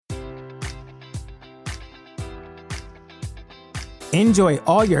Enjoy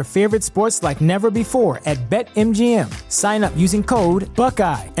all your favorite sports like never before at BetMGM. Sign up using code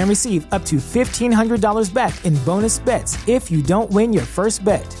Buckeye and receive up to $1,500 back in bonus bets if you don't win your first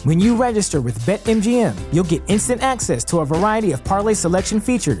bet. When you register with BetMGM, you'll get instant access to a variety of parlay selection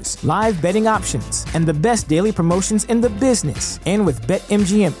features, live betting options, and the best daily promotions in the business. And with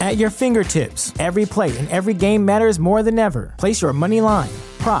BetMGM at your fingertips, every play and every game matters more than ever. Place your money line,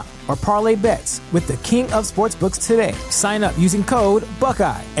 prop, or parlay bets with the king of sportsbooks today. Sign up using code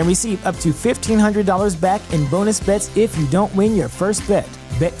Buckeye and receive up to $1,500 back in bonus bets if you don't win your first bet.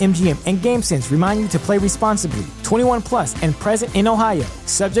 BetMGM and GameSense remind you to play responsibly. 21 plus and present in Ohio,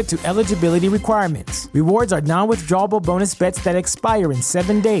 subject to eligibility requirements. Rewards are non-withdrawable bonus bets that expire in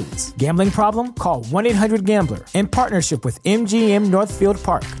 7 days. Gambling problem? Call 1-800-GAMBLER. In partnership with MGM Northfield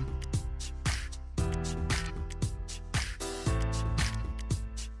Park.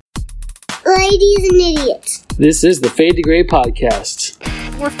 Ladies and idiots. This is the Fade to Gray podcast.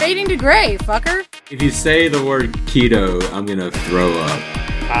 We're fading to gray, fucker. If you say the word keto, I'm gonna throw up.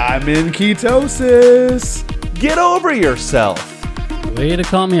 I'm in ketosis. Get over yourself. Way to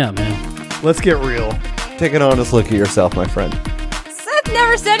call me up, man. Let's get real. Take an honest look at yourself, my friend. Seth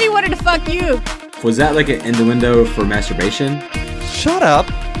never said he wanted to fuck you. Was that like an innuendo for masturbation? Shut up.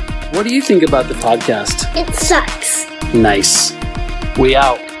 What do you think about the podcast? It sucks. Nice. We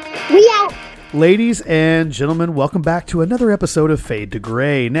out. We out. Ladies and gentlemen, welcome back to another episode of Fade to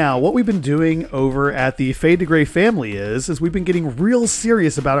Gray. Now, what we've been doing over at the Fade to Gray family is we've been getting real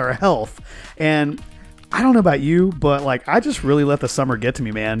serious about our health. And I don't know about you, but I just really let the summer get to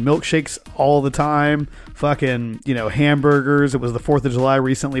me, man. Milkshakes all the time, fucking, hamburgers. It was the 4th of July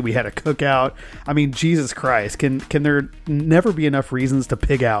recently. We had a cookout. I mean, Jesus Christ, can there never be enough reasons to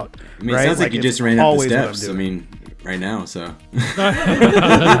pig out? I mean, right? it sounds like you just ran up the steps. I mean, right now, so.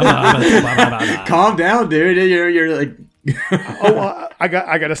 Calm down, dude. You're like. I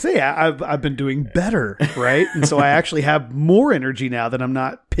gotta say, I've been doing better, right? And so I actually have more energy now that I'm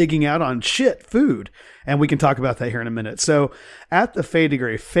not pigging out on shit food. And we can talk about that here in a minute. So at the Fade to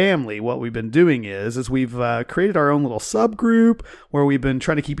Gray family, what we've been doing is we've created our own little subgroup where we've been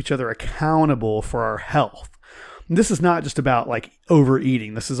trying to keep each other accountable for our health. And this is not just about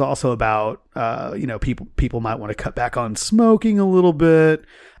overeating. This is also about, people might want to cut back on smoking a little bit.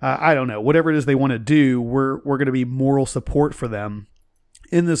 I don't know, whatever it is they want to do, we're going to be moral support for them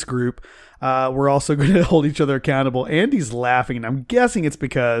in this group. We're also going to hold each other accountable. Andy's laughing, and I'm guessing it's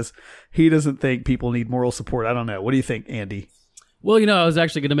because he doesn't think people need moral support. I don't know. What do you think, Andy? Well, I was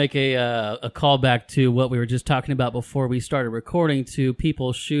actually going to make a callback to what we were just talking about before we started recording, to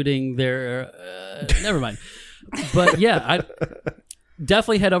people shooting their... never mind. But yeah, I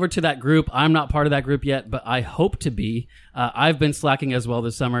definitely head over to that group. I'm not part of that group yet, but I hope to be. I've been slacking as well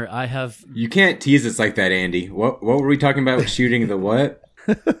this summer. You can't tease us like that, Andy. What were we talking about? Shooting the what?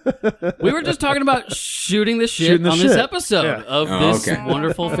 We were just talking about shooting the shit this episode of this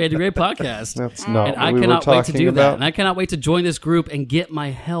wonderful Fade to Gray podcast. That's not and what I we cannot were wait to talking do about. that. And I cannot wait to join this group and get my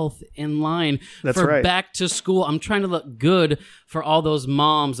health in line for back to school. I'm trying to look good for all those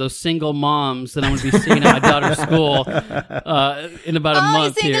moms, those single moms that I'm going to be seeing at my daughter's school in about a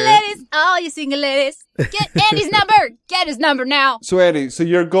month here. All you single ladies, get Andy's number. Get his number now. So Andy,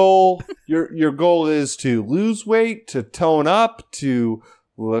 your goal, your goal is to lose weight, to tone up, to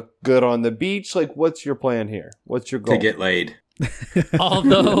look good on the beach. What's your plan here? What's your goal? To get laid.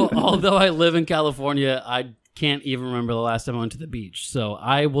 Although I live in California, I can't even remember the last time I went to the beach. So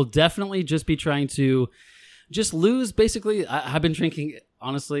I will definitely just be trying to just lose. Basically, I've been drinking.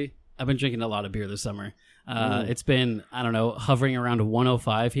 Honestly, I've been drinking a lot of beer this summer. It's been, I don't know, hovering around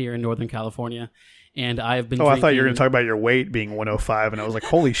 105 here in Northern California. And I've been drinking... I thought you were going to talk about your weight being 105, and I was like,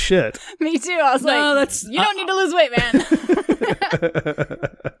 holy shit. Me too. I was you don't need to lose weight, man.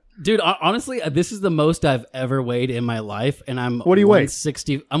 Dude, honestly, this is the most I've ever weighed in my life, and I'm... What do you weigh?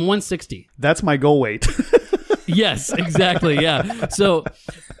 160. I'm 160. That's my goal weight. Yes, exactly, yeah. So...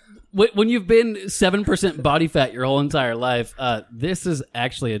 When you've been 7% body fat your whole entire life, this is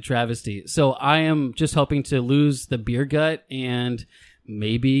actually a travesty. So I am just hoping to lose the beer gut and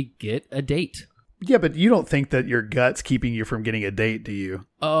maybe get a date. Yeah, but you don't think that your gut's keeping you from getting a date, do you?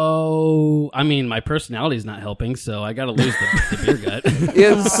 Oh, I mean, my personality's not helping, so I got to lose the beer gut.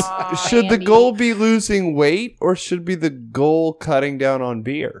 Should the goal be losing weight, or should be the goal cutting down on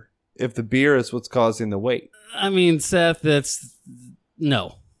beer? If the beer is what's causing the weight. I mean, Seth, that's...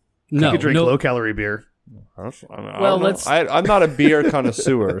 No. You could drink low-calorie beer. I'm not a beer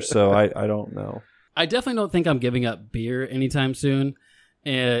connoisseur, so I don't know. I definitely don't think I'm giving up beer anytime soon,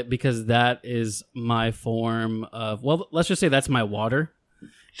 because that is my form of... Well, let's just say that's my water.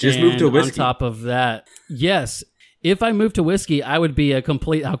 Just move to a whiskey. On top of that, yes, if I moved to whiskey, I would be a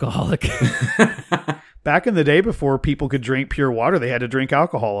complete alcoholic. Back in the day, before people could drink pure water, they had to drink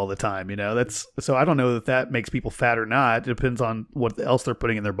alcohol all the time. So I don't know that makes people fat or not. It depends on what else they're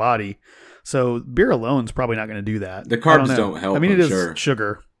putting in their body. So beer alone is probably not going to do that. The carbs don't help. I mean, it is sure.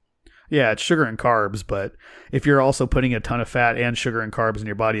 sugar. Yeah, it's sugar and carbs, but if you're also putting a ton of fat and sugar and carbs in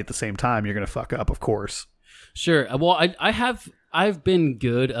your body at the same time, you're going to fuck up, of course. Sure. Well, I've been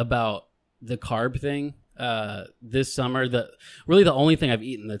good about the carb thing this summer. Really the only thing I've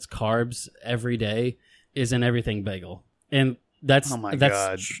eaten that's carbs every day is an everything bagel, and that's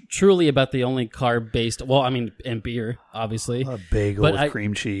truly about the only carb based. Well, I mean, and beer, obviously. A bagel with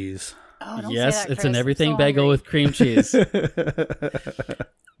cream cheese. Oh, don't Yes, say that, it's Chris. an everything So bagel hungry. with cream cheese.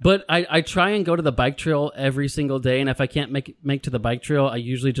 But I try and go to the bike trail every single day, and if I can't make to the bike trail, I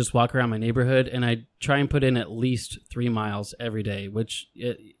usually just walk around my neighborhood, and I try and put in at least 3 miles every day, which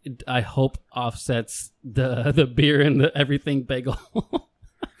I hope offsets the beer and the everything bagel.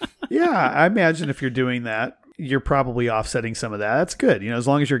 Yeah, I imagine if you're doing that, you're probably offsetting some of that. That's good, as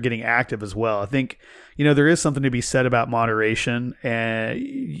long as you're getting active as well. I think, there is something to be said about moderation, and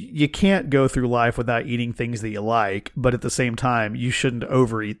you can't go through life without eating things that you like, but at the same time, you shouldn't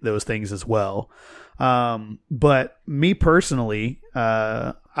overeat those things as well. But me personally,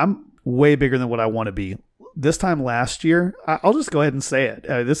 I'm way bigger than what I want to be. This time last year, I'll just go ahead and say it.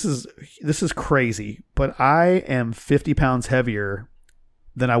 This is crazy, but I am 50 pounds heavier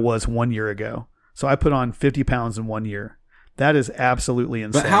than I was 1 year ago. So I put on 50 pounds in 1 year. That is absolutely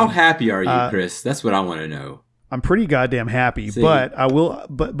insane. But how happy are you, Chris? That's what I want to know. I'm pretty goddamn happy, but I will,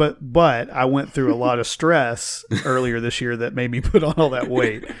 but I went through a lot of stress earlier this year that made me put on all that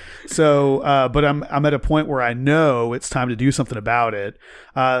weight. So, but I'm at a point where I know it's time to do something about it.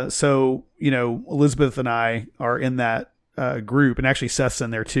 So, Elizabeth and I are in that group, and actually Seth's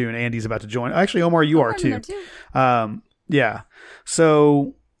in there too, and Andy's about to join. Actually, Omar, you are too. Yeah.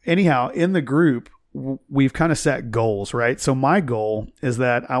 So anyhow, in the group, we've kind of set goals, right? So my goal is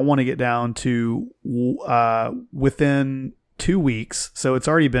that I want to get down to within 2 weeks. So it's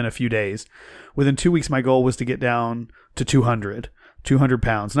already been a few days. Within 2 weeks, my goal was to get down to 200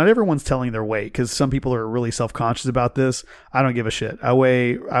 pounds. Not everyone's telling their weight because some people are really self-conscious about this. I don't give a shit.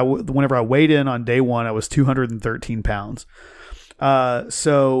 Whenever I weighed in on day one, I was 213 pounds.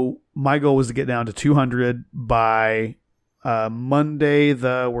 So my goal was to get down to 200 by Monday,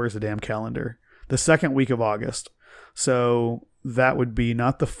 where's the damn calendar? The second week of August. So that would be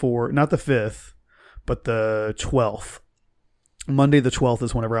not the 5th, but the 12th. Monday the 12th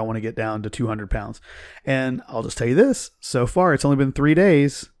is whenever I want to get down to 200 pounds. And I'll just tell you this. So far, it's only been 3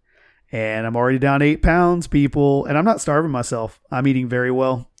 days, and I'm already down 8 pounds, people. And I'm not starving myself. I'm eating very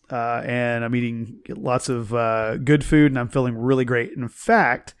well, and I'm eating lots of good food, and I'm feeling really great. In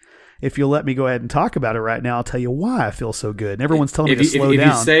fact, if you'll let me go ahead and talk about it right now, I'll tell you why I feel so good. And everyone's telling me to slow down.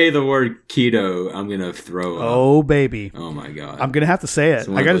 If you say the word keto, I'm going to throw up. Oh, baby. Oh, my God. I'm going to have to say it.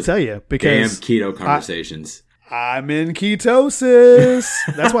 I got to tell you. Because damn keto conversations. I'm in ketosis.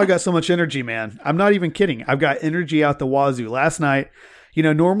 That's why I got so much energy, man. I'm not even kidding. I've got energy out the wazoo. Last night,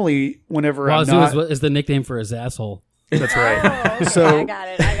 normally whenever Wazoo I'm not... is the nickname for his asshole. That's right. Oh, okay. So I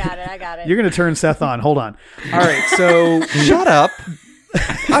got it. You're going to turn Seth on. Hold on. All right. So shut up.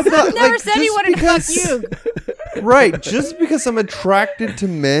 I've never said he wanted to fuck you. Right. Just because I'm attracted to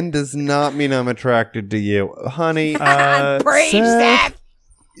men does not mean I'm attracted to you. Honey, Brave Seth.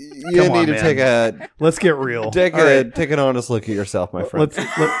 You need to take a... Let's get real. Take an honest look at yourself, my friend.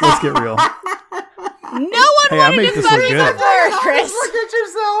 Let's get real. No one wanted to fuck you before, Chris. Look at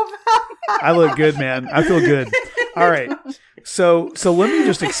yourself. I look good, man. I feel good. All right. So let me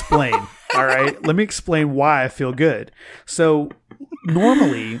just explain. All right. Let me explain why I feel good. So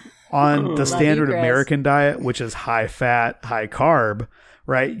normally on the standard American diet, which is high fat, high carb,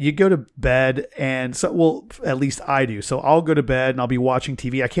 right? You go to bed and at least I do. So I'll go to bed and I'll be watching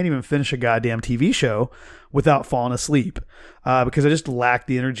TV. I can't even finish a goddamn TV show without falling asleep because I just lack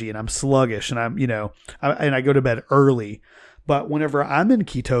the energy and I'm sluggish and I go to bed early. But whenever I'm in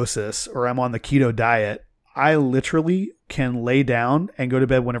ketosis or I'm on the keto diet, I literally can lay down and go to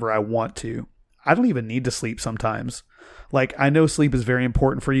bed whenever I want to. I don't even need to sleep sometimes. Like, I know sleep is very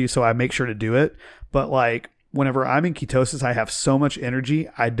important for you, so I make sure to do it. But like, whenever I'm in ketosis, I have so much energy,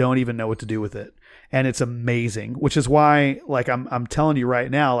 I don't even know what to do with it. And it's amazing, which is why, like, I'm telling you right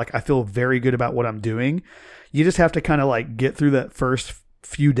now, like, I feel very good about what I'm doing. You just have to kind of like get through that first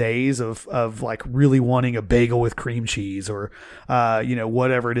few days of like really wanting a bagel with cream cheese or,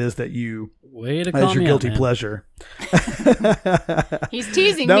 whatever it is that you, as your guilty pleasure. He's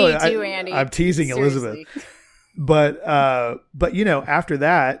teasing me too, Andy. I'm teasing Seriously. Elizabeth. But after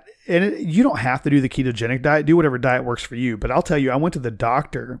that, and you don't have to do the ketogenic diet. Do whatever diet works for you. But I'll tell you, I went to the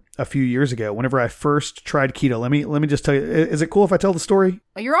doctor a few years ago. Whenever I first tried keto, let me just tell you. Is it cool if I tell the story?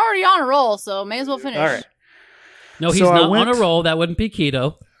 Well, you're already on a roll, so may as well finish. All right. No, he's not on a roll. That wouldn't be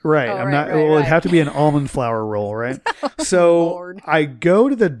keto. Right. Oh, I'm right, not. right, Well, it'd right. have to be an almond flour roll, right? So Lord. I go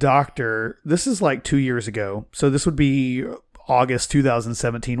to the doctor. This is like 2 years ago. So this would be August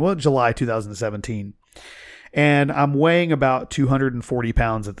 2017. Well, July 2017. And I'm weighing about 240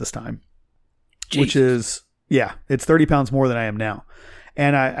 pounds at this time, which is, it's 30 pounds more than I am now.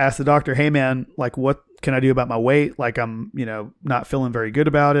 And I asked the doctor, hey man, like what can I do about my weight? Like I'm, not feeling very good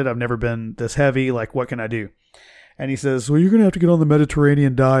about it. I've never been this heavy. Like what can I do? And he says, well, you're going to have to get on the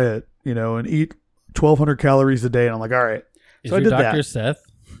Mediterranean diet, and eat 1,200 calories a day. And I'm like, all right. Is So I your did doctor that. Seth?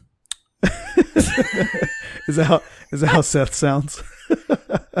 Is that how Seth sounds?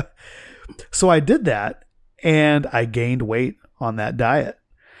 So I did that and I gained weight on that diet.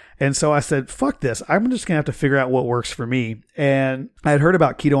 And so I said, fuck this. I'm just going to have to figure out what works for me. And I had heard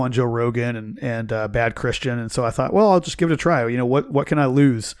about keto on Joe Rogan and Bad Christian. And so I thought, well, I'll just give it a try. What can I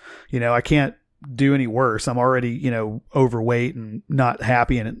lose? I can't do any worse. I'm already, overweight and not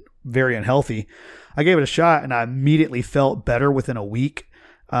happy and very unhealthy. I gave it a shot and I immediately felt better within a week.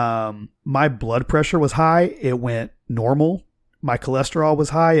 My blood pressure was high. It went normal. My cholesterol was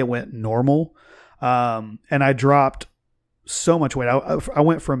high. It went normal. And I dropped so much weight. I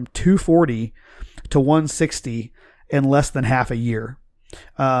went from 240 to 160 in less than half a year.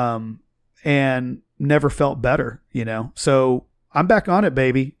 And never felt better, so I'm back on it,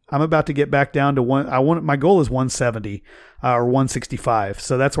 baby. I'm about to get back down to my goal is 170 or 165.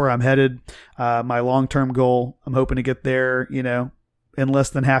 So that's where I'm headed. My long-term goal, I'm hoping to get there, in less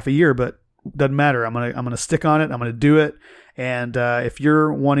than half a year, but doesn't matter. I'm going to stick on it. I'm going to do it. And, if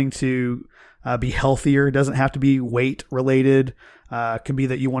you're wanting to, be healthier, it doesn't have to be weight related. It can be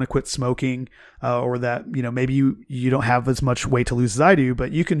that you want to quit smoking, or that, maybe you don't have as much weight to lose as I do,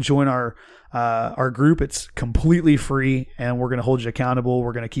 but you can join our group. It's completely free and we're going to hold you accountable.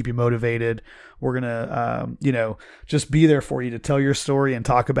 We're going to keep you motivated. We're going to, just be there for you to tell your story and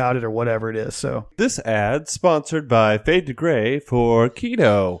talk about it or whatever it is. So This ad sponsored by Fade to Gray for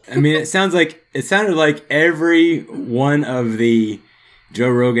keto. I mean, it sounded like every one of the Joe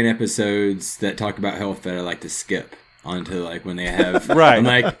Rogan episodes that talk about health that I like to skip onto, like when they have Right.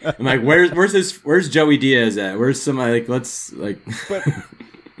 I'm like, where's Joey Diaz at? Where's somebody like let's like. But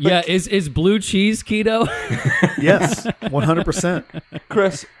Yeah, is blue cheese keto? yes, 100%.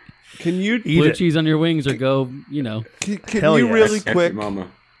 Chris, can you Eat Blue it. cheese on your wings or go, can Hell you yes. really F quick, your mama.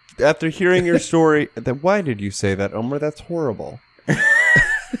 after hearing your story, why did you say that, Omer? That's horrible.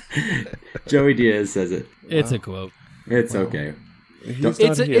 Joey Diaz says it. it's a quote. It's okay. He's not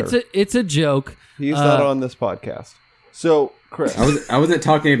here. It's a joke. He's not on this podcast. So, Chris, I wasn't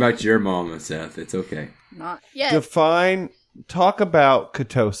talking about your mama, Seth. It's okay. Not yet. talk about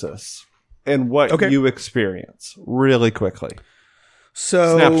ketosis and what Okay. you experience really quickly.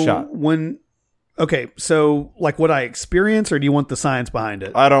 So Snapshot. so like what I experience, or do you want the science behind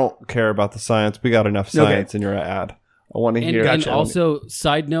it? I don't care about the science. We got enough science in your ad. I want to hear. And also,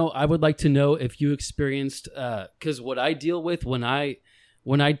 side note, I would like to know if you experienced, because what I deal with when I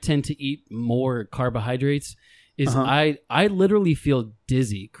tend to eat more carbohydrates is I literally feel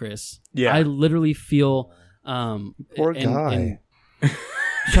dizzy, Chris. Yeah. I literally feel Poor guy.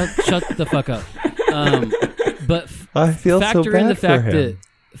 shut the fuck up. But I feel so factor in the bad for fact him.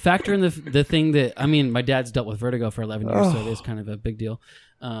 that factor in the thing that, I mean, my dad's dealt with vertigo for 11 years, so it is kind of a big deal.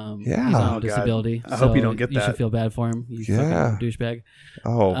 Yeah. He's on Oh, God. disability. I hope you so don't get You that. should feel bad for him. You Yeah. fucking douchebag.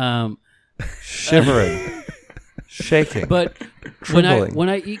 Oh, shivering, shaking. But Trembling. when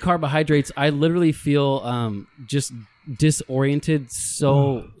I eat carbohydrates, I literally feel just disoriented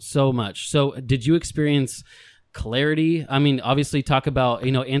so much. So did you experience clarity? I mean, obviously talk about,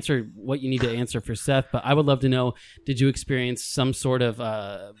 answer what you need to answer for Seth, but I would love to know, did you experience some sort of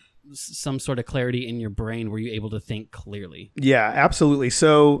clarity in your brain? Were you able to think clearly? Yeah, absolutely.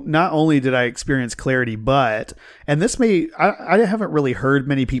 So not only did I experience clarity, but, and this I haven't really heard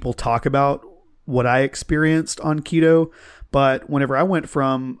many people talk about what I experienced on keto, but whenever I went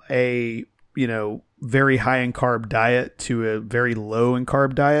from a, very high in carb diet to a very low in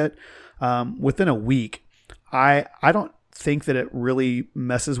carb diet, within a week, I don't think that it really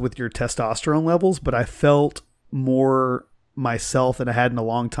messes with your testosterone levels, but I felt more myself than I had in a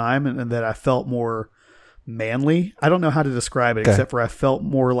long time, and that I felt more manly. I don't know how to describe it, except for I felt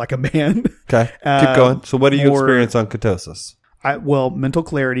more like a man. Okay, keep going. So, what do you more- experience on ketosis? Mental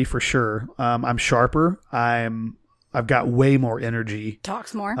clarity for sure. I'm sharper. I've got way more energy.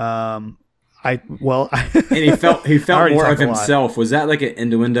 Talks more. And he felt already more talk of a lot. himself. Was that like an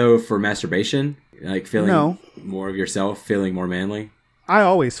innuendo for masturbation? Like feeling No. more of yourself, feeling more manly? I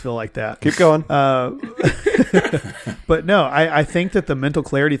always feel like that. Keep going. But no, I think that the mental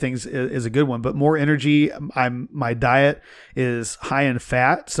clarity things is a good one. But more energy. My diet is high in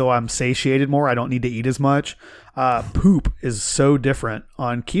fat, so I'm satiated more. I don't need to eat as much. Poop is so different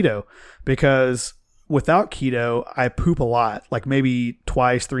on keto because without keto, I poop a lot. Like maybe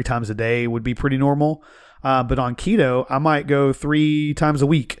 2-3 times a day would be pretty normal. But on keto, I might go 3 times a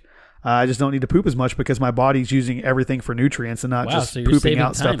week. I just don't need to poop as much because my body's using everything for nutrients and not just so you're pooping saving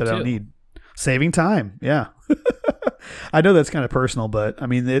out stuff time, that I don't too. need. Saving time. Yeah. I know that's kind of personal, but I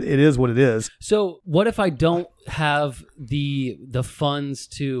mean, it is what it is. So what if I don't have the funds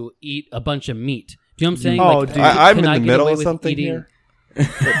to eat a bunch of meat? Do you know what I'm saying? Oh, Like, dude. I'm can in I the get middle away of with something eating- here.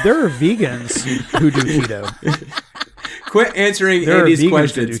 There are vegans who do keto. Quit answering There are Andy's vegans who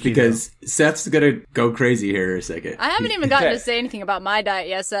questions do keto. because Seth's gonna go crazy here in a second. I haven't even gotten to say anything about my diet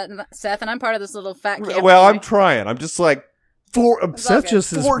yet, Seth, and I'm part of this little fat camp. Well, I'm anyway. trying. I'm just like Seth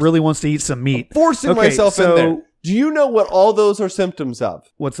just really wants to eat some meat. forcing Okay, myself in so- there. Do you know what all those are symptoms of?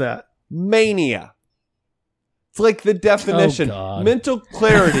 What's that? Mania. It's like the definition. Oh, God. Mental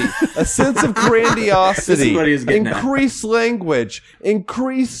clarity, a sense of This grandiosity, is what he was getting at. increased language,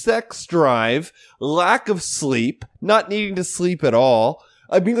 increased sex drive, lack of sleep, not needing to sleep at all.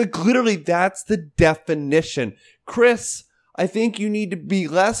 I mean, like, literally, that's the definition. Chris, I think you need to be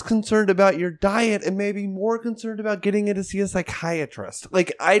less concerned about your diet and maybe more concerned about getting in to see a psychiatrist.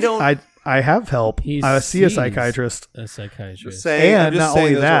 Like, I don't... I have help. He I see a sees psychiatrist. a psychiatrist. saying, And I'm just not saying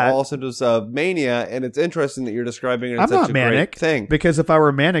only those that- are all symptoms of mania, and it's interesting that you're describing it as I'm such not a manic great thing. because if I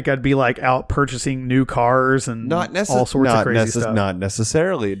were manic, I'd be like out purchasing new cars and Not all sorts of crazy stuff. Not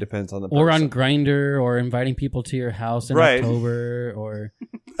necessarily. It depends on the person. Or on Grindr, or inviting people to your house in Right. October, or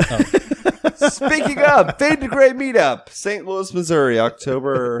Speaking of, Fade to Gray meetup, St. Louis, Missouri,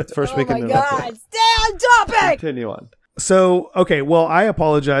 October first Oh week my in November. God! Stay on topic. Continue on. So, okay, well, I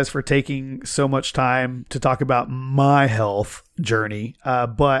apologize for taking so much time to talk about my health journey,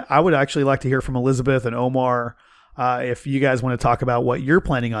 but I would actually like to hear from Elizabeth and Omar if you guys want to talk about what you're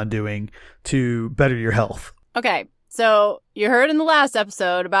planning on doing to better your health. Okay, so you heard in the last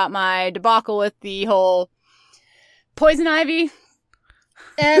episode about my debacle with the whole poison ivy,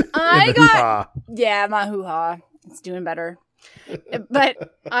 and I In the got hoo-ha. yeah, my hoo ha, it's doing better,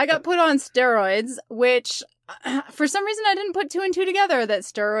 but I got put on steroids, which for some reason I didn't put 2 and 2 together that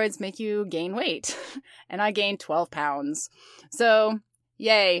steroids make you gain weight, and I gained 12 pounds. So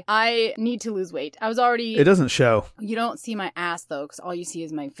yay, I need to lose weight. I was already. It doesn't show. You don't see my ass though, because all you see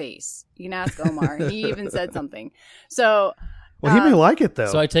is my face. You can ask Omar. He even said something. So Well, he may like it, though.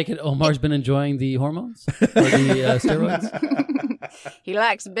 so I take it Omar's been enjoying the hormones or the steroids. he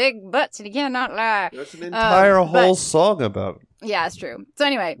likes big butts and he cannot lie. There's an entire but- whole song about Yeah, it's true. So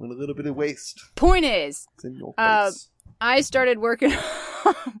anyway, with a little bit of waste. point is, It's in your Uh, face. I started working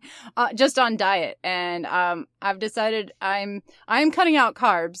just on diet, and I've decided I'm cutting out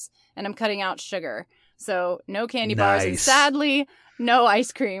carbs and I'm cutting out sugar. So no candy bars, and Nice. sadly, no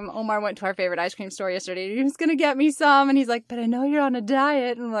ice cream. Omar went to our favorite ice cream store yesterday. He was gonna get me some, and he's like, "But I know you're on a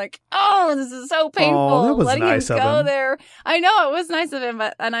diet." And I'm like, "Oh, this is so painful." that was letting nice him of go him. there. I know it was nice of him,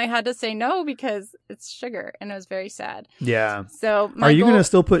 and I had to say no because it's sugar, and it was very sad. yeah. So my Are you goal- going to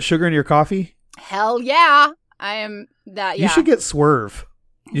still put sugar in your coffee? Hell yeah, I am that. Yeah, You should get Swerve.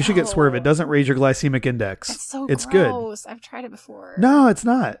 You should get Swerve. It No. doesn't raise your glycemic index. It's so It's good. gross. I've tried it before. No, it's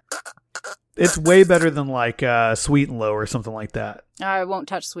not. It's way better than like Sweet and Low or something like that. I won't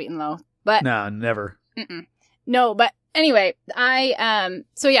touch Sweet and Low. But No, never. no, but anyway,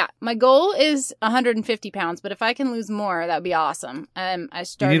 so yeah, my goal is 150 pounds, but if I can lose more, that would be awesome. I You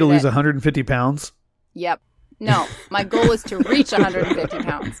started need to lose at- 150 pounds. Yep. No, my goal is to reach 150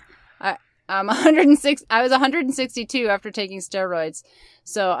 pounds. I'm 106. I was 162 after taking steroids,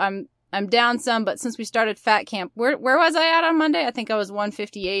 so I'm down some. But since we started fat camp, where was I at on Monday? I think I was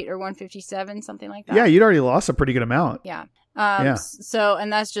 158 or 157, something like that. Yeah, you'd already lost a pretty good amount. Yeah. Yeah. So,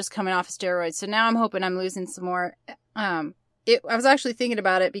 and that's just coming off of steroids. So now I'm hoping I'm losing some more. I was actually thinking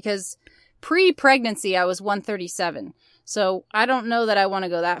about it because pre-pregnancy I was 137. So I don't know that I want to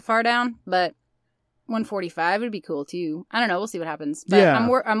go that far down, but 145 would be cool too. I don't know. We'll see what happens. But Yeah.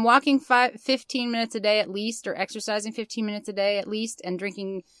 I'm walking 15 minutes a day at least, or exercising 15 minutes a day at least, and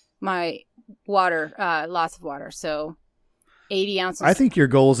drinking my water, lots of water. So 80 ounces. I think your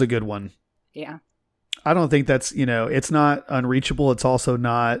goal is a good one. Yeah. I don't think that's, it's not unreachable. It's also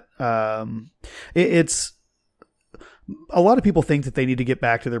not, it's a lot of people think that they need to get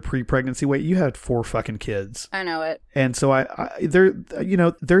back to their pre-pregnancy weight. You had 4 fucking kids. I know it. And so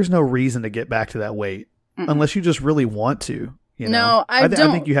there's no reason to get back to that weight unless you just really want to. You know? No, I don't.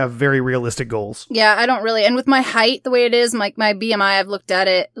 I think you have very realistic goals. Yeah, I don't really. And with my height, the way it is, my BMI, I've looked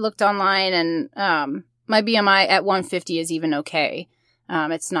online, and my BMI at 150 is even okay.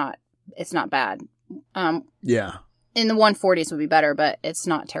 It's not bad. Yeah. In the 140s would be better, but it's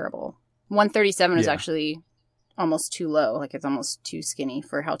not terrible. 137 is actually almost too low. Like, it's almost too skinny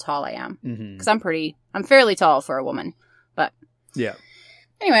for how tall I am. Because I'm fairly tall for a woman. But yeah.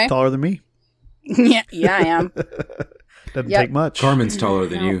 Anyway. Taller than me. yeah, I am. Doesn't take much. Carmen's taller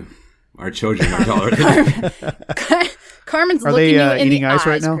than you. Our children are taller than you. Carmen's are looking they, you in eating the ice eyes,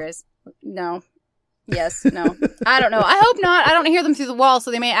 right now? Chris. No. Yes. No. I don't know. I hope not. I don't hear them through the wall, so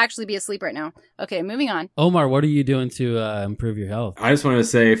they may actually be asleep right now. Okay, moving on. Omar, what are you doing to improve your health? I just want to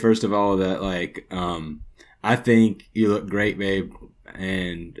say, first of all, that I think you look great, babe,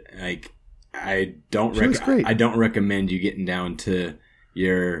 and I don't recommend you getting down to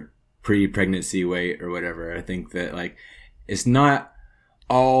your pre-pregnancy weight or whatever. I think that it's not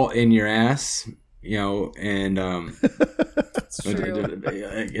all in your ass, and It's true.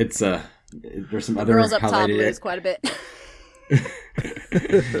 It's there's some other girls up top highlighted lose quite a bit.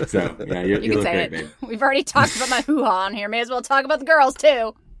 So yeah, you can look say great, it. babe. We've already talked about my hoo-ha on here. May as well talk about the girls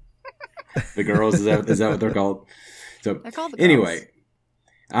too. The girls, is that what they're called? So They're called the girls. anyway,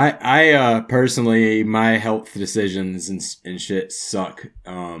 I personally, my health decisions and shit suck.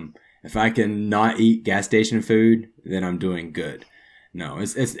 If I can not eat gas station food, then I'm doing good. No,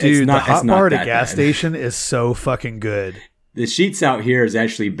 Dude, it's the not. hot It's not bar at a that gas bad. station is so fucking good. The sheets out here is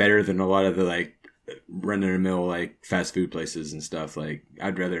actually better than a lot of the run-of-the-mill fast food places and stuff.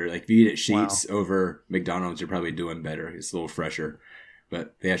 I'd rather if you eat at Sheets over McDonald's, you're probably doing better. It's a little fresher,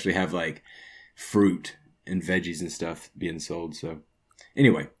 but they actually have fruit and veggies and stuff being sold. So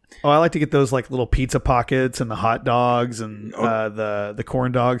anyway. Oh, I like to get those little pizza pockets and the hot dogs and the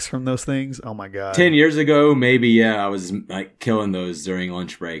corn dogs from those things. Oh my God. 10 years ago, maybe, I was killing those during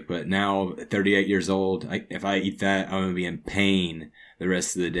lunch break. But now, at 38 years old, if I eat that, I'm going to be in pain the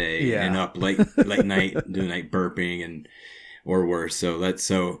rest of the day and up late night doing burping or worse.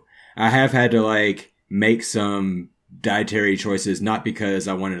 So I have had to make some dietary choices, not because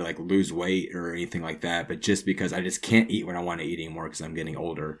I wanted to lose weight or anything like that, but just because I just can't eat what I want to eat anymore because I'm getting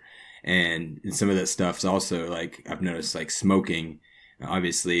older. And some of that stuff's also I've noticed smoking.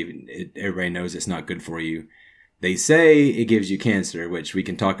 Obviously, everybody knows it's not good for you. They say it gives you cancer, which we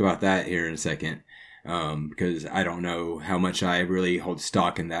can talk about that here in a second. Because I don't know how much I really hold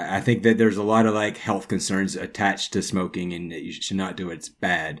stock in that. I think that there's a lot of health concerns attached to smoking and that you should not do it. It's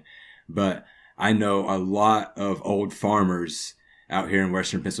bad. But I know a lot of old farmers out here in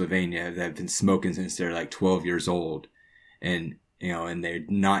Western Pennsylvania that have been smoking since they're 12 years old. And, and they're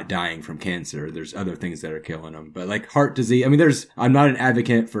not dying from cancer. There's other things that are killing them. But heart disease, I'm not an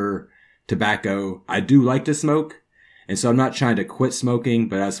advocate for tobacco. I do like to smoke. And so I'm not trying to quit smoking,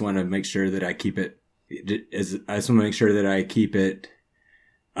 but I just want to make sure that I keep it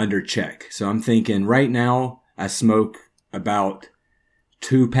under check. So I'm thinking right now I smoke about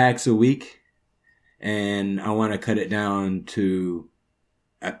 2 packs a week. And I want to cut it down to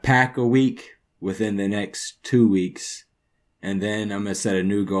a pack a week within the next 2 weeks. And then I'm going to set a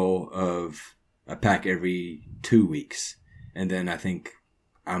new goal of a pack every 2 weeks. And then I think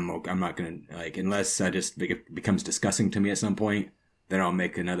I'm not going to, unless it becomes disgusting to me at some point, then I'll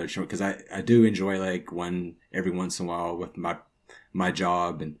make another choice. Because I do enjoy one every once in a while with my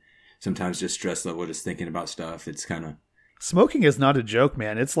job and sometimes just stress level, just thinking about stuff. It's kind of. Smoking is not a joke,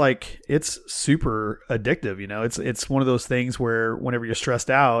 man. It's it's super addictive. It's one of those things where whenever you're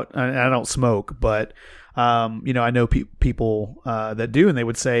stressed out, and I don't smoke, but, I know people that do, and they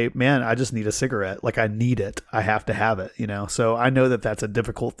would say, man, I just need a cigarette. I need it. I have to have it, So I know that that's a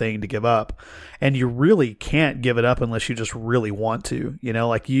difficult thing to give up, and you really can't give it up unless you just really want to,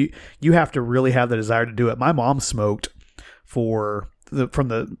 you have to really have the desire to do it. My mom smoked from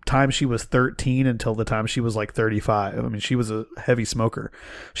the time she was 13 until the time she was 35. She was a heavy smoker.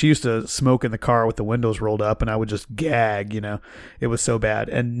 She used to smoke in the car with the windows rolled up, and I would just gag, it was so bad.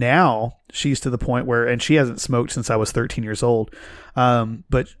 And now she's to the point where, and she hasn't smoked since I was 13 years old.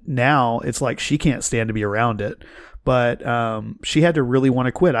 But now it's she can't stand to be around it. But she had to really want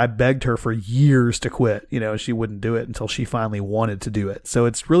to quit. I begged her for years to quit, she wouldn't do it until she finally wanted to do it. So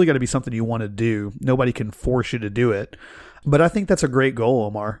it's really got to be something you want to do. Nobody can force you to do it. But I think that's a great goal,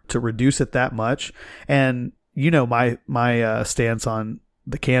 Omar, to reduce it that much. And my stance on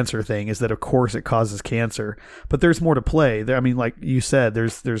the cancer thing is that, of course, it causes cancer, but there's more to play. I mean, like you said,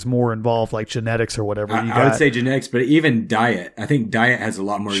 there's more involved, like genetics or whatever. I would say genetics, but even diet. I think diet has a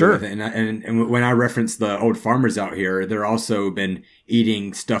lot more to do with it. And when I reference the old farmers out here, they're also been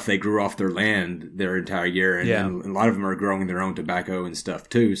eating stuff they grew off their land their entire year. And a lot of them are growing their own tobacco and stuff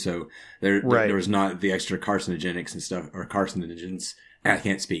too. So there was not the extra carcinogenics and stuff, or carcinogens. I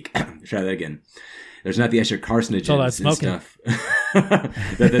can't speak. Try that again. There's not the extra carcinogens and stuff that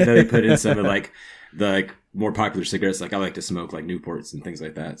they put in some of like the more popular cigarettes. Like I like to smoke like Newports and things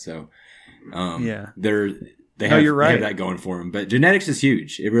like that. So they have that going for them. But genetics is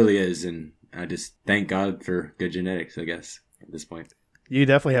huge. It really is. And I just thank God for good genetics, I guess, at this point. You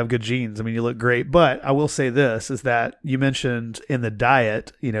definitely have good genes. I mean, you look great. But I will say this, is that you mentioned in the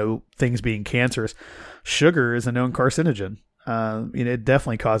diet, things being cancerous. Sugar is a known carcinogen. It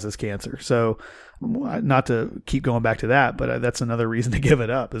definitely causes cancer. So not to keep going back to that, but that's another reason to give it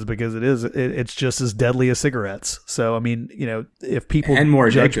up, is because it's just as deadly as cigarettes. So, I mean, if people and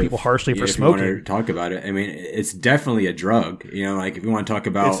more judge addictive. people harshly for smoking. If you want to talk about it, I mean, it's definitely a drug. Like if you want to talk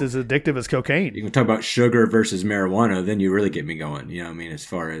about, it's as addictive as cocaine. You can talk about sugar versus marijuana, then you really get me going. I mean, as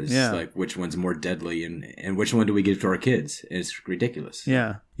far as like which one's more deadly and which one do we give to our kids? It's ridiculous.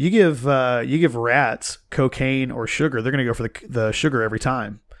 Yeah. You give rats cocaine or sugar, they're going to go for the sugar every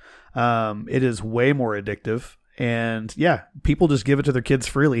time. It is way more addictive, and people just give it to their kids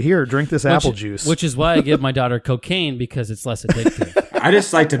freely. Here, drink this apple juice. Which is why I give my daughter cocaine, because it's less addictive. I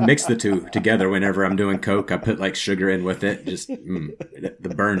just like to mix the two together. Whenever I'm doing coke, I put like sugar in with it. Just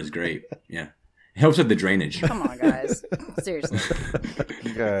the burn is great. Yeah, it helps with the drainage. Come on, guys. Seriously,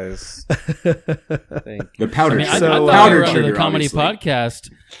 you guys. Thank you. The powder. I sugar. thought Powder we were sugar, on the comedy obviously. podcast.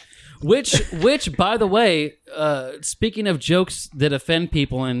 Which, by the way, speaking of jokes that offend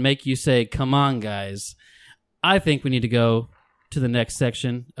people and make you say, "Come on, guys," I think we need to go to the next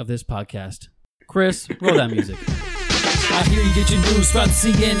section of this podcast. Chris, roll that music. I hear you get your news from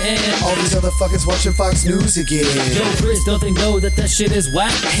CNN. All these other fuckers watching Fox News again. Yo, Chris, don't they know that shit is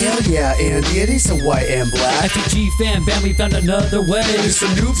whack? Hell yeah, Andy, it ain't so white and black. FTG fan bam, we found another way. There's some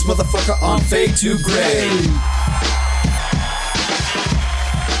noobs, motherfucker, on fade to gray.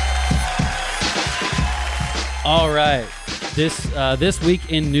 All right, this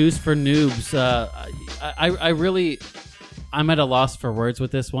week in News for Noobs, I'm at a loss for words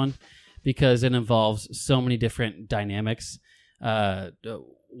with this one, because it involves so many different dynamics.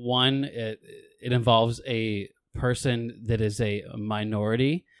 One, it involves a person that is a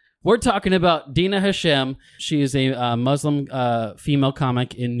minority. We're talking about Dina Hashem. She is a Muslim female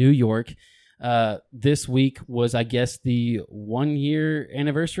comic in New York. This week was, I guess, the 1 year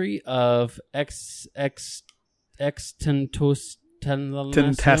anniversary of Tentacion.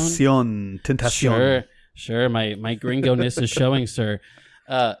 Sure. My gringo-ness is showing, sir.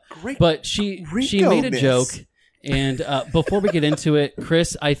 But she made a joke, and before we get into it,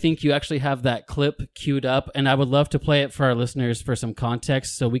 Chris, I think you actually have that clip queued up, and I would love to play it for our listeners for some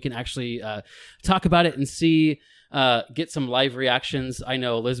context, so we can actually talk about it and see, get some live reactions. I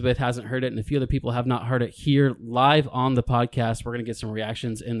know Elizabeth hasn't heard it, and a few other people have not heard it here live on the podcast. We're going to get some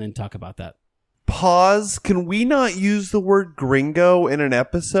reactions and then talk about that. Pause. Can we not use the word gringo in an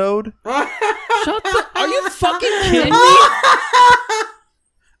episode? Are you fucking kidding me?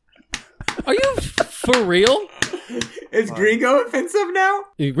 Are you for real? Is gringo offensive now?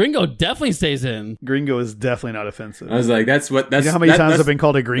 Gringo definitely stays in. Gringo is definitely not offensive. I was like, that's you know how many times I've been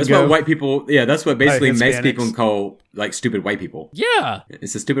called a gringo? That's what white people. Yeah, that's what basically makes Hispanics. people call like stupid white people. Yeah.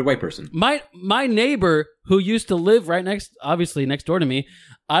 It's a stupid white person. My neighbor who used to live next door to me,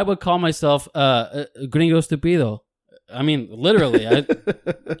 I would call myself gringo stupido. I mean, literally.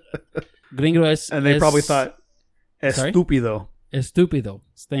 Gringo es. And they probably thought Sorry? estúpido. Estúpido.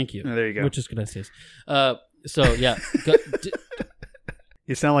 Thank you. Oh, there you go. Muchas gracias. So yeah.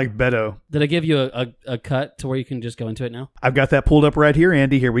 You sound like Beto. Did I give you a cut to where you can just go into it now? I've got that pulled up right here,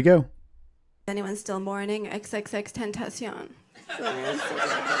 Andy. Here we go. Anyone still mourning XXX Tentacion?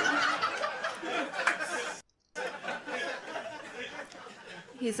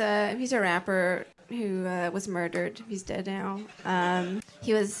 He's a rapper who was murdered. He's dead now.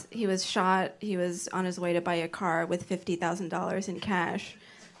 He was shot. He was on his way to buy a car with $50,000 in cash,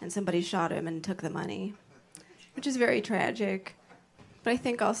 and somebody shot him and took the money, which is very tragic. But I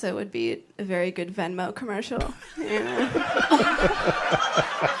think also it would be a very good Venmo commercial. Yeah.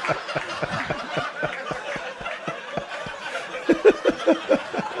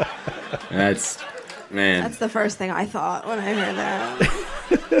 That's the first thing I thought when I heard that.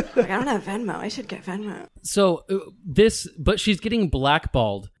 Like, I don't have Venmo. I should get Venmo. So but she's getting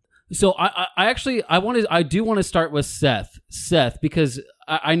blackballed. So I do want to start with Seth, because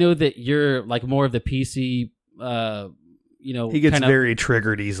I know that you're like more of the PC, he gets very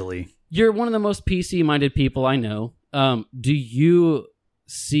triggered easily. You're one of the most PC-minded people I know. Do you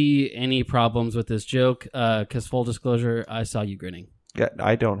see any problems with this joke? Because full disclosure, I saw you grinning. Yeah,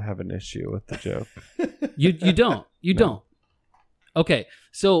 I don't have an issue with the joke. You don't. You don't. Okay,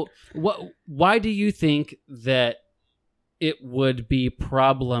 so why do you think that it would be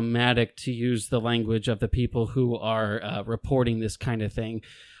problematic to use the language of the people who are reporting this kind of thing?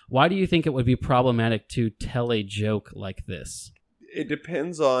 Why do you think it would be problematic to tell a joke like this? It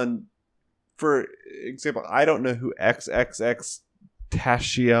depends on, for example, I don't know who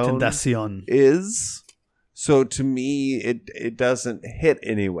XXXTentacion is. So to me, it doesn't hit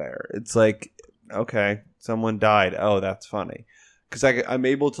anywhere. It's like, okay, someone died. Oh, that's funny. Because I'm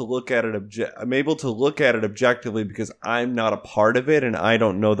able to look at it. I'm able to look at it objectively because I'm not a part of it and I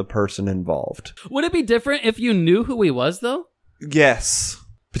don't know the person involved. Would it be different if you knew who he was, though? Yes,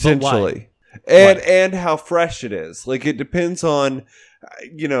 potentially, and how fresh it is. Like it depends on,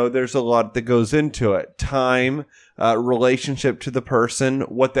 there's a lot that goes into it: time, relationship to the person,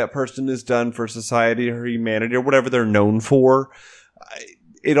 what that person has done for society or humanity or whatever they're known for.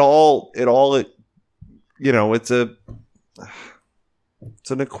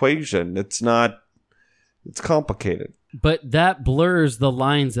 It's an equation. It's complicated. But that blurs the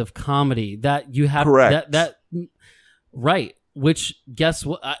lines of comedy that you have. Correct. Right. Which, guess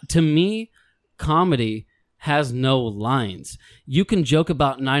what? To me, comedy has no lines. You can joke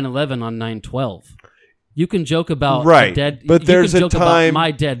about 9/11 on 9/12. You can joke about but there's a time about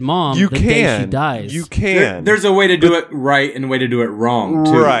my dead mom. You the day she dies. You can. There's a way to do it right and a way to do it wrong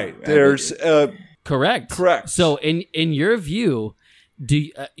too. Right. There's correct. So in your view,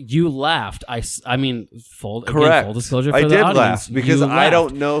 you laughed? I mean, full disclosure for I the did audience. laugh because I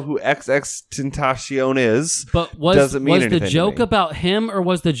don't know who XXXTentacion is. But was the joke about him, or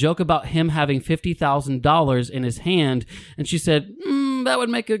was the joke about him having $50,000 in his hand? And she said, "That would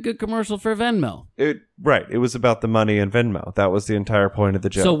make a good commercial for Venmo." It was about the money in Venmo. That was the entire point of the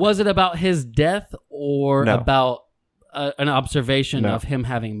joke. So was it about his death or about an observation of him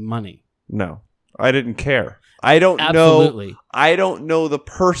having money? No, I didn't care. I don't know. I don't know the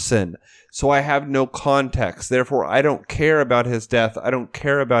person, so I have no context. Therefore, I don't care about his death. I don't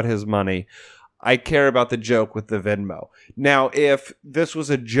care about his money. I care about the joke with the Venmo. Now, if this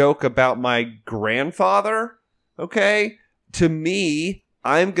was a joke about my grandfather, okay, to me,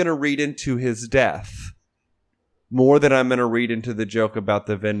 I'm going to read into his death more than I'm going to read into the joke about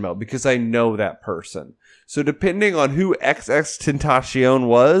the Venmo because I know that person. So depending on who XXXTentacion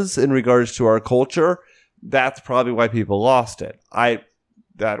was in regards to our culture, that's probably why people lost it.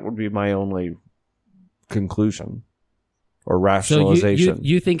 That would be my only conclusion or rationalization. So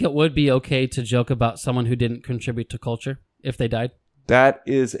you think it would be okay to joke about someone who didn't contribute to culture if they died? That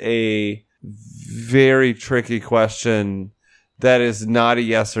is a very tricky question. That is not a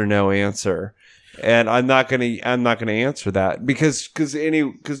yes or no answer. And I'm not gonna answer that because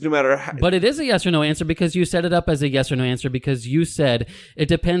no matter how. But it is a yes or no answer because you set it up as a yes or no answer because you said it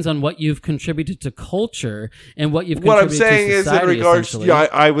depends on what you've contributed to culture and what you've contributed to society. What I'm saying is in regards,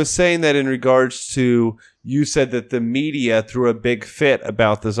 I was saying that in regards to, you said that the media threw a big fit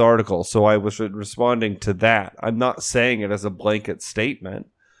about this article, so I was responding to that. I'm not saying it as a blanket statement.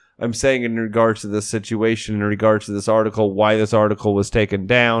 I'm saying in regards to this situation, in regards to this article, why this article was taken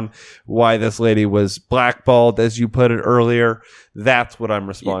down, why this lady was blackballed, as you put it earlier. That's what I'm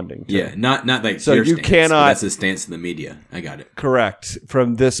responding to. Yeah, not like so your you stance, cannot. That's the stance of the media. I got it. Correct.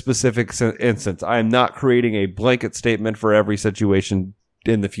 From this specific instance, I am not creating a blanket statement for every situation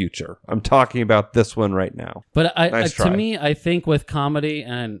in the future. I'm talking about this one right now. But to me, I think with comedy,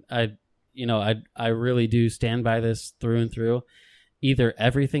 and I really do stand by this through and through. Either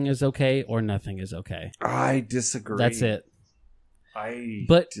everything is okay or nothing is okay. I disagree. That's it. I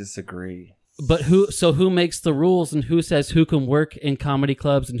disagree. But who makes the rules and who says who can work in comedy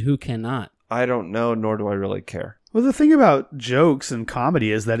clubs and who cannot? I don't know, nor do I really care. Well, the thing about jokes and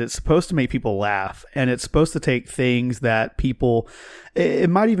comedy is that it's supposed to make people laugh, and it's supposed to take things that people, it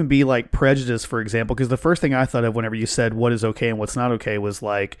might even be like prejudice, for example, because the first thing I thought of whenever you said what is okay and what's not okay was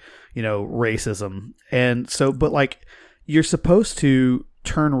like, racism. And so, but like, you're supposed to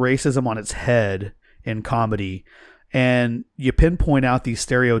turn racism on its head in comedy, and you pinpoint out these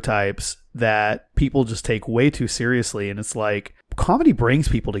stereotypes that people just take way too seriously. And it's like, comedy brings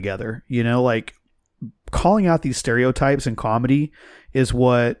people together, like calling out these stereotypes in comedy is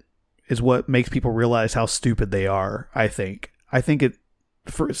what makes people realize how stupid they are. I think it,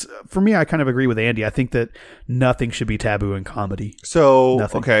 for me, I kind of agree with Andy. I think that nothing should be taboo in comedy. So,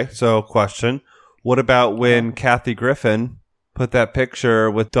 nothing. Okay. So question. What about when Kathy Griffin put that picture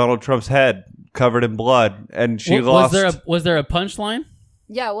with Donald Trump's head covered in blood, and she lost. Was there a punchline?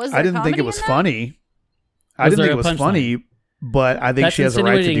 Yeah, was there I didn't think it comedy was in that? funny. I didn't think it was funny, but I think That's she has a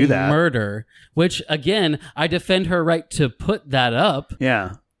right to do insinuating that. murder, which again, I defend her right to put that up.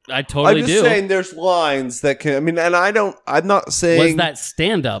 Yeah. I totally I'm do. just saying there's lines that can, I mean, and I'm not saying. Was that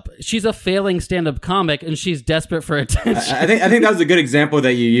stand-up? She's a failing stand-up comic, and she's desperate for attention. I think that was a good example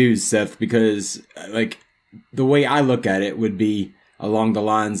that you used, Seth, because like the way I look at it would be along the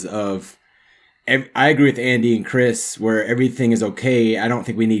lines of, I agree with Andy and Chris where everything is okay. I don't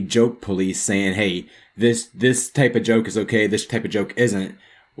think we need joke police saying, hey, this type of joke is okay, this type of joke isn't.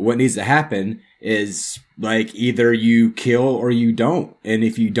 What needs to happen is like either you kill or you don't. And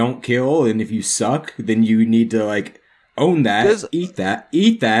if you don't kill and if you suck, then you need to like own that, eat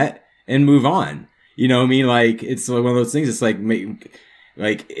that and move on. You know what I mean? Like it's like one of those things. It's like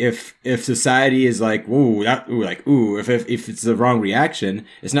if society is like, if it's the wrong reaction,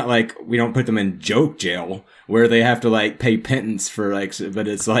 it's not like we don't put them in joke jail where they have to like pay penance for like, but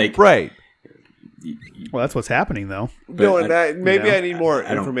it's like, right. Well, that's what's happening though. No, and maybe I need more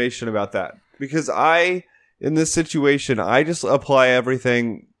information about that because in this situation, I just apply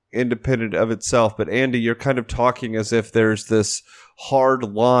everything independent of itself. But Andy, you're kind of talking as if there's this hard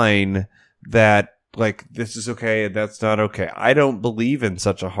line that like this is okay and that's not okay. I don't believe in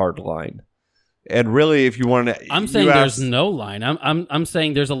such a hard line. And really, if you want to, I'm saying there's no line. I'm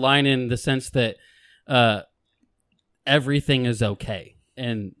saying there's a line in the sense that everything is okay.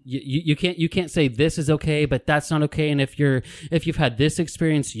 And you can't say this is okay, but that's not okay. And if you've had this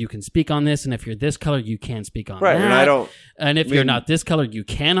experience, you can speak on this. And if you're this color, you can speak on that. And I don't. And if you're not this color, you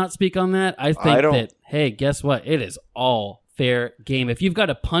cannot speak on that. I think that hey, guess what? It is all fair game. If you've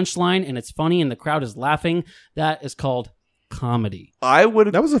got a punchline and it's funny and the crowd is laughing, that is called comedy. That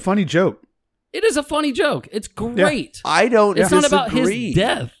was a funny joke. It is a funny joke. It's great. Yeah. I don't. It's disagree. not about his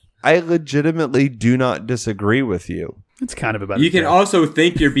death. I legitimately do not disagree with you. It's kind of about. You can also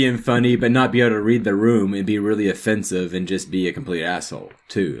think you're being funny, but not be able to read the room and be really offensive and just be a complete asshole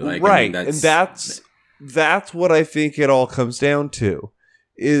too. Like, right, I mean, and that's what I think it all comes down to.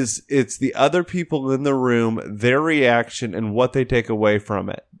 Is it's the other people in the room, their reaction, and what they take away from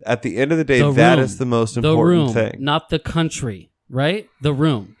it. At the end of the day, that is the most important thing. Not the country. Right? The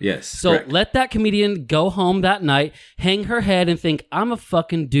room. Yes. So correct. let that comedian go home that night, hang her head, and think, I'm a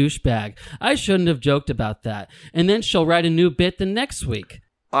fucking douchebag. I shouldn't have joked about that. And then she'll write a new bit the next week.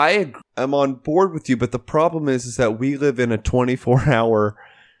 I'm on board with you, but the problem is that we live in a 24-hour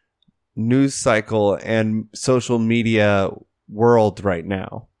news cycle and social media world right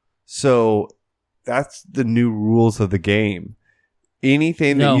now. So that's the new rules of the game.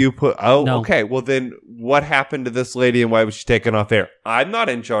 Anything that you put... okay. Well, then what happened to this lady and why was she taken off air? I'm not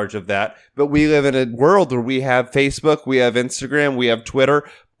in charge of that, but we live in a world where we have Facebook, we have Instagram, we have Twitter.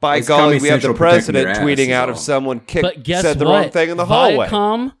 By golly, we have the president tweeting out if someone said the wrong thing in the hallway.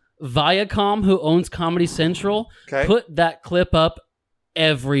 Viacom, who owns Comedy Central, put that clip up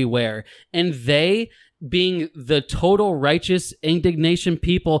everywhere. And they... being the total righteous indignation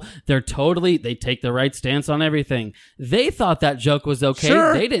people, they take the right stance on everything. They thought that joke was okay.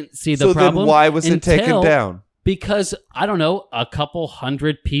 Sure. They didn't see the problem. Then why was it taken down? Because, I don't know, a couple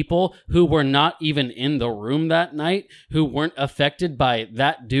hundred people who were not even in the room that night, who weren't affected by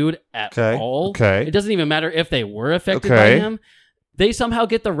that dude at all. Okay. It doesn't even matter if they were affected by him. They somehow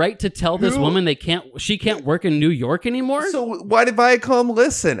get the right to tell this woman she can't work in New York anymore? So why did Viacom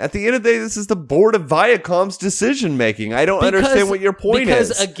listen? At the end of the day, this is the board of Viacom's decision making. I don't understand what your point is.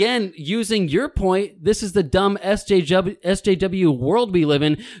 Because again, using your point, this is the dumb SJW world we live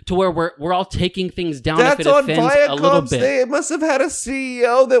in, to where we're all taking things down if it offends a little bit. They must have had a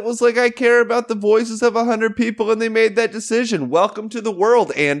CEO that was like, I care about the voices of 100 people, and they made that decision. Welcome to the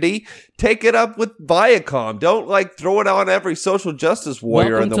world, Andy. Take it up with Viacom. Don't like throw it on every social justice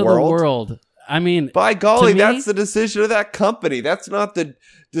warrior in the world. I mean, by golly, that's the decision of that company. That's not the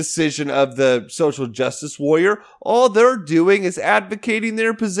decision of the social justice warrior. All they're doing is advocating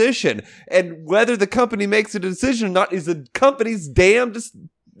their position. And whether the company makes a decision or not is the company's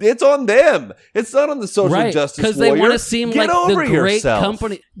it's on them. It's not on the social justice warrior. Because they want to seem like the great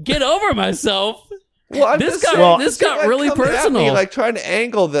company. Get over myself. Well, this got really personal. Me, like trying to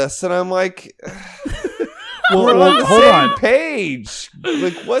angle this, and I'm like, we're on the same page.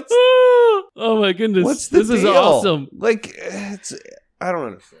 Like, what's? Oh my goodness! What's the deal? Is awesome. Like, I don't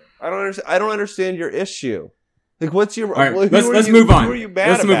understand. I don't understand your issue. Like, what's your? All right, let's move on. Who are you mad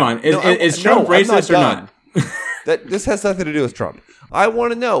let's about? move on. Is Trump racist or not? This has nothing to do with Trump. I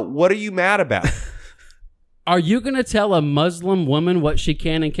want to know, what are you mad about? Are you going to tell a Muslim woman what she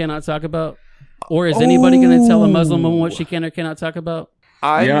can and cannot talk about? Or is anybody going to tell a Muslim woman what she can or cannot talk about?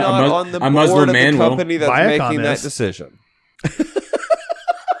 I'm Yeah, not on the board of the company that's making that decision.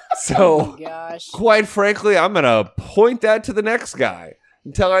 So, Gosh. quite frankly, I'm going to point that to the next guy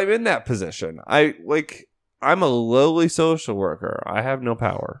until I'm in that position. I'm a lowly social worker. I have no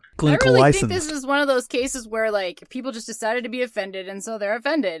power. Clinical I really license. think this is one of those cases where like people just decided to be offended, and so they're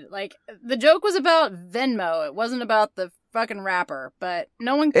offended. Like the joke was about Venmo; it wasn't about the fucking rapper. But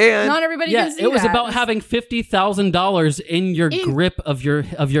not everybody. Yeah, can see it was that. about having $50,000 in your grip of your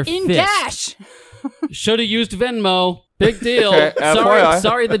in fist. cash. Should have used Venmo. Big deal. Okay, FYI.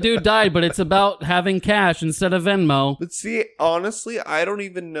 Sorry the dude died, but it's about having cash instead of Venmo. But see, honestly, I don't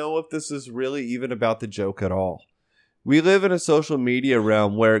even know if this is really even about the joke at all. We live in a social media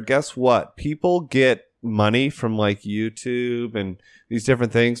realm where, guess what? People get money from like YouTube and these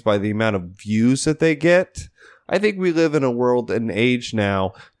different things by the amount of views that they get. I think we live in a world and age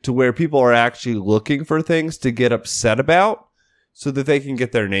now to where people are actually looking for things to get upset about so that they can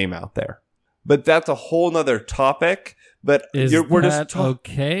get their name out there. But that's a whole nother topic. But we're just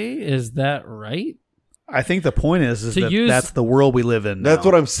okay? Is that right? I think the point is To that use- that's the world we live in now. that's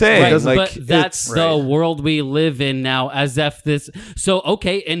what I'm saying. Right, Like, but that's it's- the right. world we live in now, as if this... So,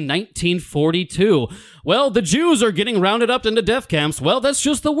 okay, in 1942, well, the Jews are getting rounded up into death camps. Well, that's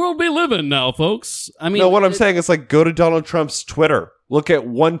just the world we live in now, folks. I mean... no, what I'm saying is like go to Donald Trump's Twitter, look at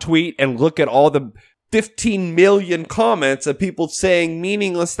one tweet and look at all the 15 million comments of people saying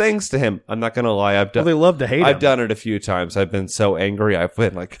meaningless things to him. I'm not going to lie. Well, they love to hate I've him. done it a few times. I've been so angry. I've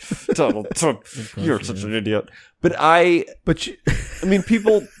been like, Donald Trump, you're such an idiot. But I mean,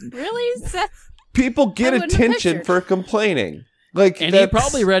 people Really, Seth? get I wouldn't have attention pictured. for complaining. Like, And he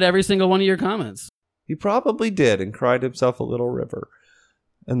probably read every single one of your comments. He probably did and cried himself a little river.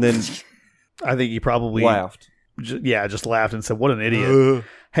 And then I think he probably laughed. Just laughed and said, "What an idiot."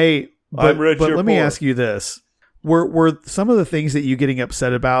 Hey, I'm rich, but you're let me poor. ask you this: Were some of the things that you getting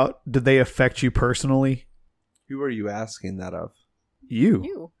upset about, did they affect you personally? Who are you asking that of? You're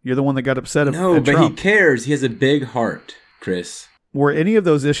the one that got upset at No, but Trump. he cares. He has a big heart, Chris. Were any of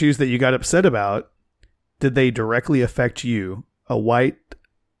those issues that you got upset about, did they directly affect you, a white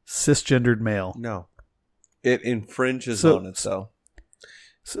cisgendered male? No. It infringes So- on it, though.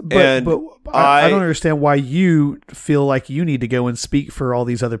 But I don't understand why you feel like you need to go and speak for all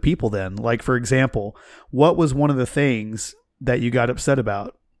these other people then. Like, for example, what was one of the things that you got upset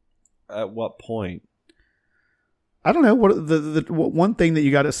about? At what point? I don't know. What what one thing that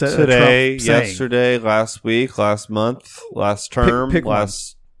you got upset Today, Trump saying? yesterday, last week, last month, last term, Pick one.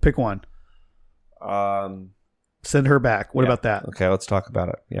 last... Pick one. Send her back. What yeah. about that? Okay, let's talk about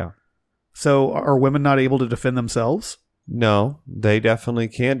it. Yeah. So are women not able to defend themselves? No, they definitely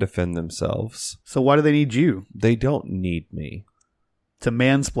can defend themselves. So why do they need you? They don't need me. To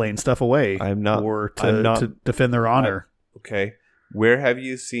mansplain stuff away. I'm not. Or I'm not, to defend their honor. Okay. Where have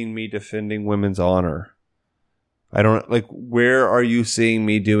you seen me defending women's honor? I don't like. Where are you seeing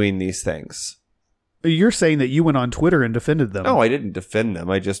me doing these things? You're saying that you went on Twitter and defended them. No, I didn't defend them.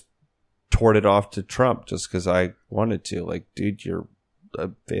 I just tore it off to Trump just because I wanted to. Like, dude, you're a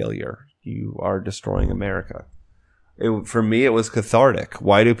failure. You are destroying America. For me, it was cathartic.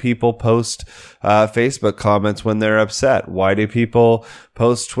 Why do people post Facebook comments when they're upset? Why do people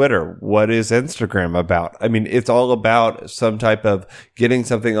post Twitter? What is Instagram about? I mean, it's all about some type of getting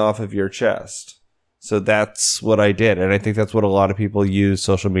something off of your chest. So that's what I did. And I think that's what a lot of people use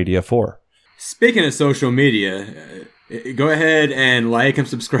social media for. Speaking of social media, go ahead and like and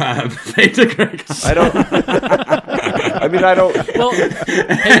subscribe. I don't. I mean, I don't. Well,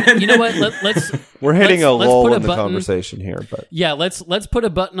 hey, you know what? Let's. We're hitting let's a lull put a in the button- conversation here, but Yeah, let's put a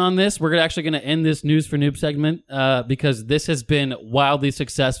button on this. We're actually going to end this news for noob segment because this has been wildly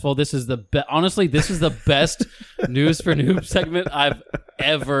successful. This is honestly, this is the best news for noob segment I've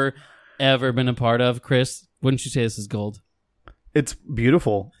ever been a part of. Chris, wouldn't you say this is gold? It's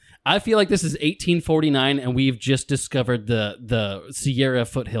beautiful. I feel like this is 1849 and we've just discovered the Sierra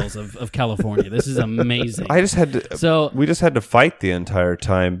foothills of California. This is amazing. we just had to fight the entire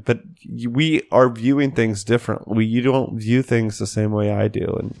time, but we are viewing things differently. You don't view things the same way I do,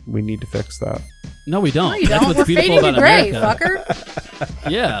 and we need to fix that. No, we don't. No, you That's don't. what's We're beautiful fading to about gray, America.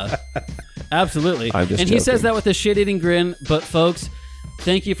 fucker. Yeah, absolutely. I'm just and he says joking. that with a shit-eating grin. But folks,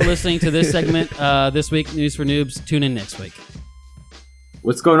 thank you for listening to this segment this week, News for Noobs. Tune in next week.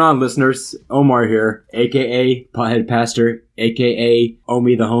 What's going on, listeners? Omar here, a.k.a. Pothead Pastor, a.k.a.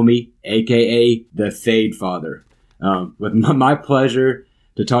 Omi the Homie, a.k.a. the Fade Father. With my pleasure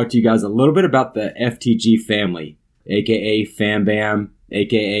to talk to you guys a little bit about the FTG family, a.k.a. Fam Bam,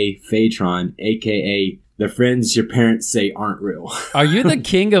 a.k.a. Phaetron, a.k.a. the friends your parents say aren't real. Are you the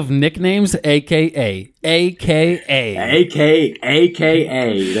king of nicknames, aka? AKA.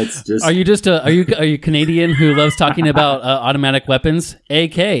 That's just. Are you just are you Canadian who loves talking about automatic weapons,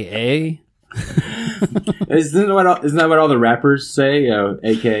 aka? Isn't that what all the rappers say?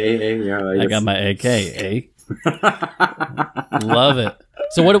 AKA. I got my AKA. Love it.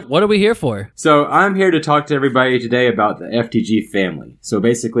 So what are we here for? So I'm here to talk to everybody today about the FTG family. So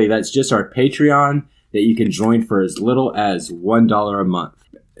basically, that's just our Patreon that you can join for as little as $1 a month.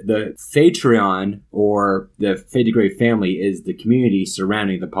 The Patreon, or the Fade to Gray family, is the community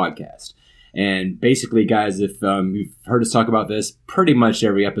surrounding the podcast. And basically, guys, if you've heard us talk about this pretty much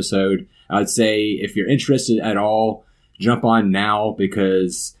every episode, I'd say if you're interested at all, jump on now,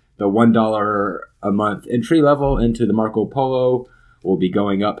 because the $1 a month entry level into the Marco Polo will be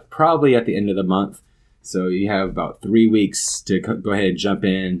going up probably at the end of the month. So you have about 3 weeks to go ahead and jump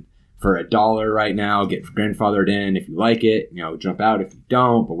in for $1 right now. Get grandfathered in if you like it. Jump out if you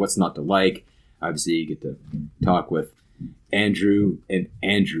don't. But what's not to like? Obviously, you get to talk with Andrew and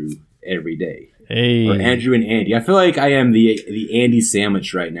Andrew every day. Hey. Or Andrew and Andy. I feel like I am the Andy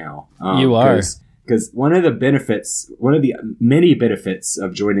sandwich right now. You are. Because one of the many benefits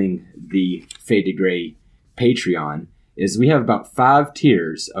of joining the Fade to Gray Patreon is we have about 5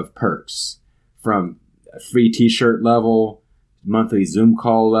 tiers of perks, from a free t-shirt level, monthly Zoom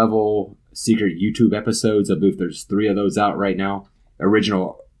call level, secret YouTube episodes. I believe there's 3 of those out right now.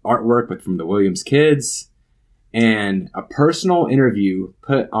 Original artwork from the Williams kids, and a personal interview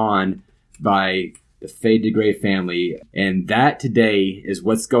put on by the Fade to Gray family. And that today is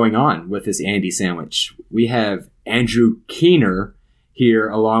what's going on with this Andy sandwich. We have Andrew Keener here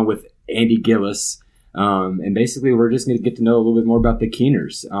along with Andy Gillis. And basically, we're just going to get to know a little bit more about the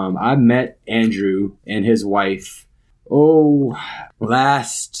Keeners. I met Andrew and his wife, was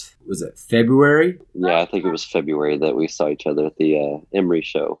it February? Yeah, I think it was February that we saw each other at the Emory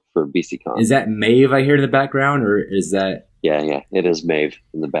show for BCCon. Is that Maeve I hear in the background, or is that... Yeah, it is Maeve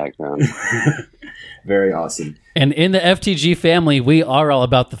in the background. Very awesome. And in the FTG family, we are all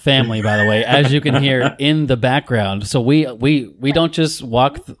about the family, by the way, as you can hear in the background. So we don't just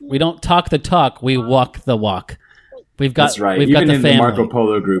we don't talk the talk, we walk the walk. That's right. We've Even got the in family. the Marco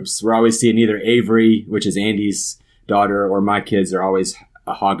Polo groups, we're always seeing either Avery, which is Andy's daughter, or my kids are always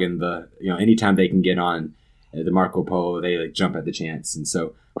hogging anytime they can get on the Marco Polo, they jump at the chance. And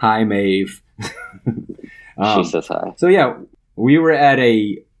so, hi, Maeve. She says hi. So yeah, we were at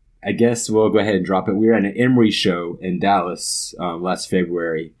I guess we'll go ahead and drop it. We were at an Emory show in Dallas last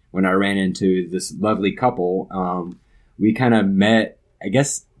February when I ran into this lovely couple. We kind of met, I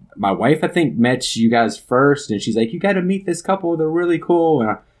guess my wife, met you guys first, and she's like, you got to meet this couple. They're really cool.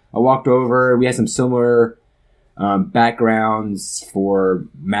 And I walked over. We had some similar backgrounds for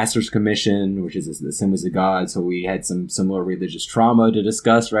Master's Commission, which is the Assemblies of God. So we had some similar religious trauma to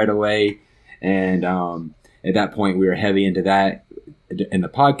discuss right away. And at that point, we were heavy into that in the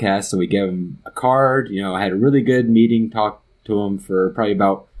podcast. So we gave him a card. I had a really good meeting, talked to him for probably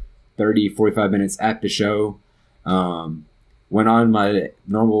about 30, 45 minutes at the show. Went on my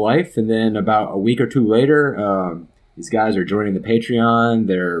normal life. And then about a week or two later, these guys are joining the Patreon.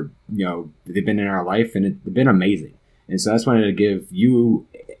 They've been in our life, and it's been amazing. And so I just wanted to give you,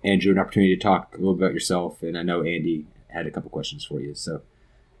 Andrew, an opportunity to talk a little about yourself. And I know Andy had a couple questions for you. So,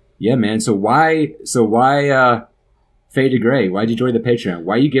 yeah, man. So why Fade to Gray? Why'd you join the Patreon?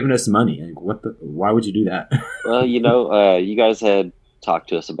 Why are you giving us money? And why would you do that? Well, you guys had talked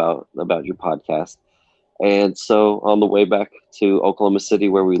to us about your podcast. And so on the way back to Oklahoma City,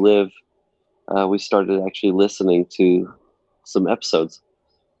 where we live, we started actually listening to some episodes.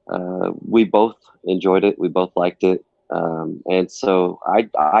 We both enjoyed it. We both liked it. And so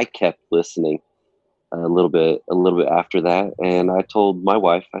I kept listening a little bit after that. And I told my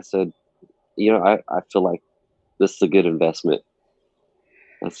wife, I said, I feel like this is a good investment.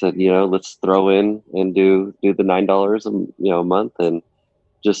 I said, let's throw in and do the $9 a month, and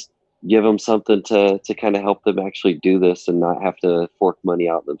just give them something to kind of help them actually do this and not have to fork money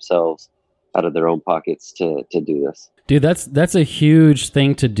out themselves out of their own pockets to do this. Dude, that's a huge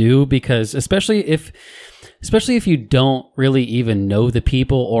thing to do, because especially if you don't really even know the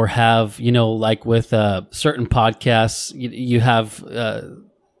people, or have, like with certain podcasts, you have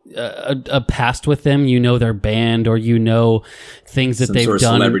a past with them, their band, or things that they've done,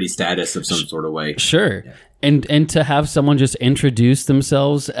 celebrity status of some sort of way. Sure. Yeah. And to have someone just introduce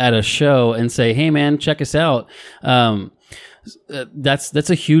themselves at a show and say, hey man, check us out. That's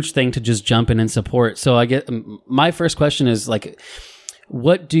a huge thing to just jump in and support. So I get, my first question is, like,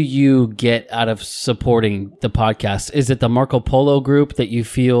 What do you get out of supporting the podcast? Is it the Marco Polo group that you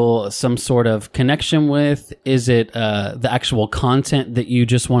feel some sort of connection with? Is it the actual content that you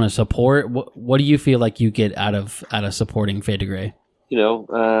just want to support? What do you feel like you get out of supporting Fade to Gray?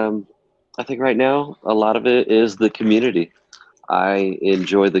 I think right now a lot of it is the community. I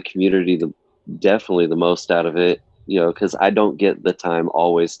enjoy the community definitely the most out of it, because I don't get the time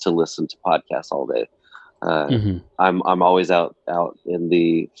always to listen to podcasts all day. I'm always out in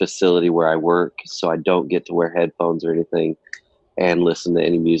the facility where I work, so I don't get to wear headphones or anything and listen to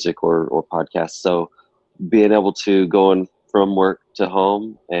any music or podcasts. So being able to go from work to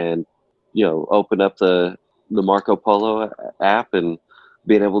home and open up the Marco Polo app and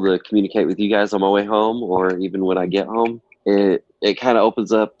being able to communicate with you guys on my way home, or even when I get home, it kind of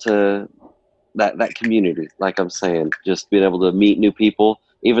opens up to that community. Like I'm saying, just being able to meet new people,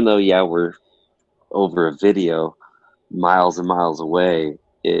 even though we're over a video miles and miles away,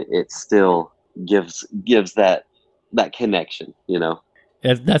 it still gives that connection,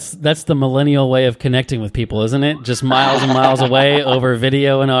 That's the millennial way of connecting with people, isn't it? Just miles and miles away over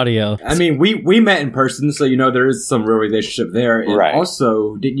video and audio. I mean, we met in person, so there is some real relationship there. And right.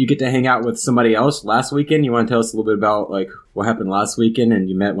 Also, didn't you get to hang out with somebody else last weekend? You want to tell us a little bit about what happened last weekend? And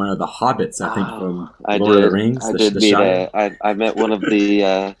you met one of the hobbits, I think, from Lord of the Rings. I met one of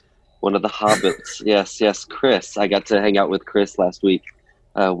the hobbits. Yes, Chris. I got to hang out with Chris last week.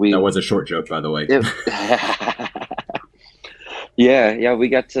 That was a short joke, by the way. Yeah, we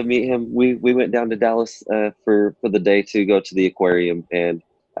got to meet him. We went down to Dallas for the day to go to the aquarium, and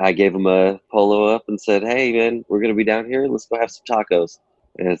I gave him a polo up and said, "Hey, man, we're gonna be down here. Let's go have some tacos."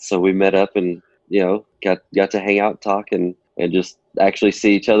 And so we met up and got to hang out, talk, and just actually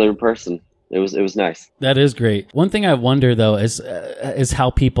see each other in person. It was nice. That is great. One thing I wonder though is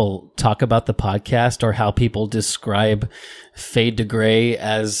how people talk about the podcast, or how people describe Fade to Gray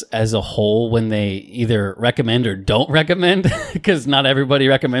as a whole when they either recommend or don't recommend, because not everybody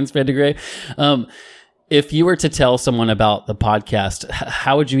recommends Fade to Gray. If you were to tell someone about the podcast,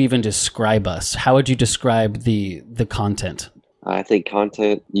 how would you even describe us? How would you describe the content? I think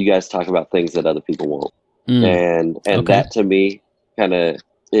content, you guys talk about things that other people won't. And okay. That to me kind of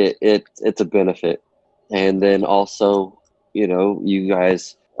it's a benefit. And then also, you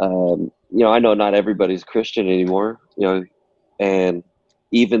guys, I know not everybody's Christian anymore, and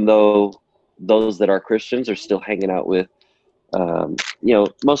even though those that are Christians are still hanging out with,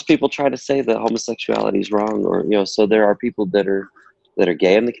 most people try to say that homosexuality is wrong, or, so there are people that are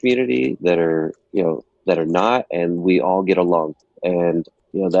gay in the community that are not, and we all get along. And,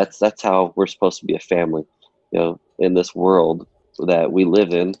 that's how we're supposed to be a family, in this world that we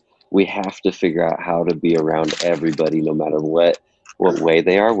live in. We have to figure out how to be around everybody, no matter what way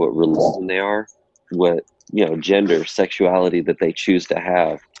they are, what religion they are, what gender, sexuality that they choose to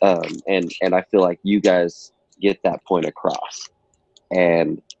have. And I feel like you guys get that point across,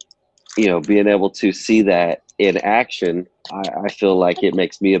 and being able to see that in action, I feel like it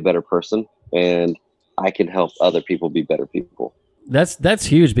makes me a better person, and I can help other people be better people. That's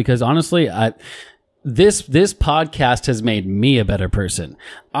huge, because honestly, This podcast has made me a better person.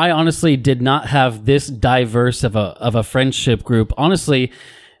 I honestly did not have this diverse of a friendship group. Honestly,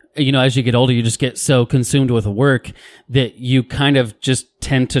 as you get older, you just get so consumed with work that you kind of just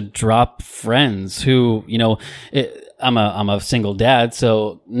tend to drop friends who, I'm a single dad,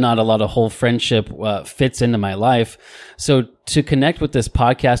 so not a lot of whole friendship fits into my life. So to connect with this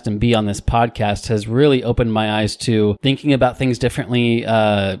podcast and be on this podcast has really opened my eyes to thinking about things differently.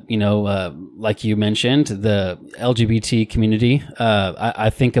 Like you mentioned, the LGBT community.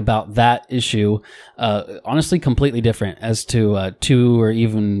 I think about that issue, honestly, completely different as to 2 or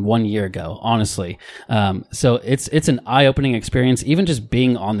even 1 year ago, honestly. So it's an eye-opening experience, even just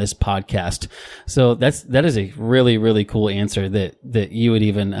being on this podcast. So that is a really, really cool answer that you would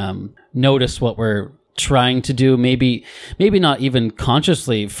even notice what we're trying to do, maybe not even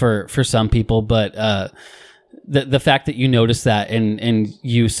consciously for some people, but the fact that you notice that and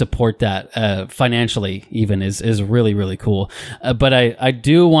you support that financially even is really, really cool. But I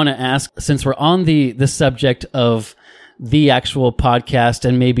do want to ask, since we're on the subject of the actual podcast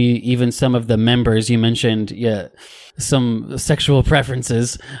and maybe even some of the members, you mentioned some sexual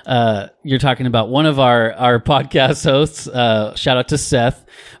preferences. You're talking about one of our podcast hosts. Shout out to Seth.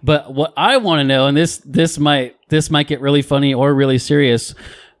 But what I want to know, and this might get really funny or really serious,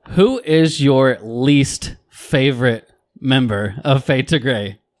 who is your least favorite member of Fade to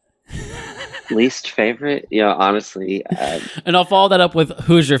Gray? Least favorite? Honestly. And I'll follow that up with,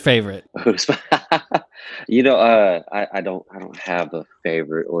 who's your favorite? I don't have a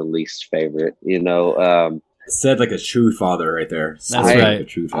favorite or least favorite. Said like a true father right there. That's Said right. Like a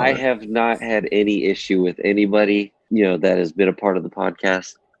true father. I have not had any issue with anybody, that has been a part of the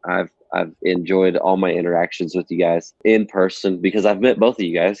podcast. I've enjoyed all my interactions with you guys in person because I've met both of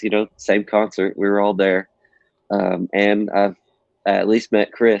you guys, same concert. We were all there. And I've at least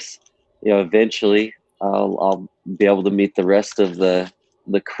met Chris. Eventually I'll be able to meet the rest of the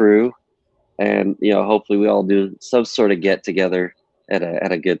crew, and hopefully we all do some sort of get together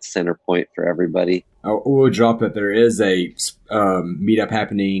at a good center point for everybody. We'll drop that there is a meetup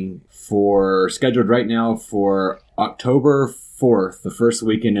happening scheduled right now for October 4th, the first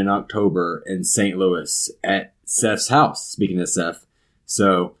weekend in October in St. Louis at Seth's house. Speaking of Seth,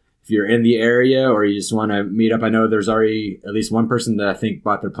 so if you're in the area or you just want to meet up, I know there's already at least one person that I think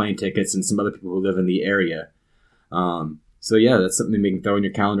bought their plane tickets and some other people who live in the area. So yeah, that's something you can throw in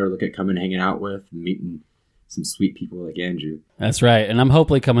your calendar, look at coming hanging out with, meeting some sweet people like Andrew. That's right. And I'm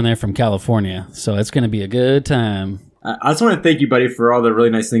hopefully coming there from California, so it's going to be a good time. I just want to thank you, buddy, for all the really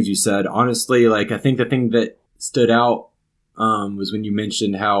nice things you said. Honestly, I think the thing that stood out was when you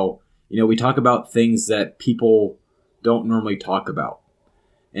mentioned how, we talk about things that people don't normally talk about.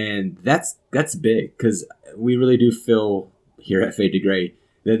 And that's big, because we really do feel here at Fade to Gray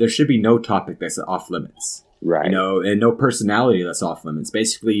that there should be no topic that's off limits. Right. And no personality that's off limits.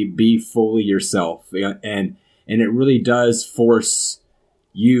 Basically, be fully yourself. And it really does force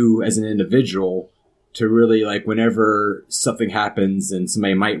you as an individual to really, whenever something happens and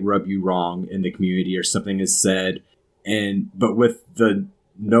somebody might rub you wrong in the community or something is said, but with the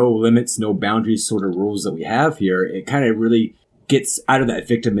no limits, no boundaries sort of rules that we have here, it kind of really gets out of that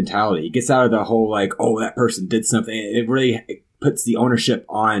victim mentality. It gets out of the whole that person did something. It really puts the ownership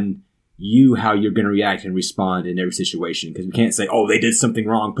on you, how you're going to react and respond in every situation. Because we can't say, they did something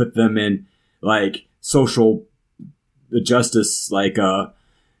wrong, put them in social justice,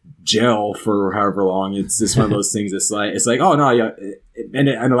 jail for however long. It's just one of those things. It's oh no, yeah. And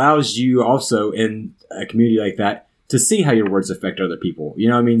it allows you also in a community like that to see how your words affect other people. You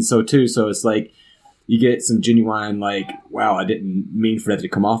know what I mean? So it's you get some genuine, wow, I didn't mean for that to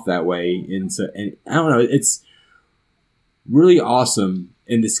come off that way. And I don't know, it's really awesome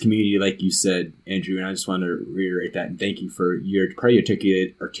in this community, like you said, Andrew, and I just want to reiterate that and thank you for your probably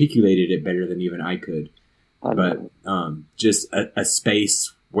articulated it better than even I could. But just a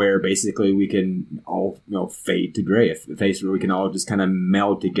space where basically we can all fade to gray, a face where we can all just kind of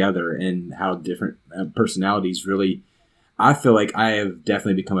meld together, and how different personalities really. I feel like I have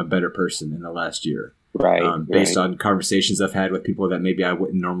definitely become a better person in the last year, right? Based on conversations I've had with people that maybe I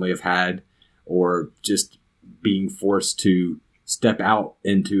wouldn't normally have had, or just being forced to step out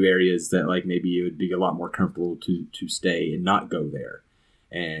into areas that maybe it would be a lot more comfortable to stay and not go there.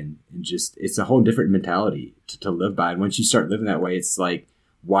 And just, it's a whole different mentality to live by. And once you start living that way, it's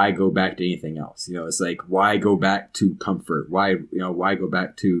why go back to anything else? It's why go back to comfort? Why go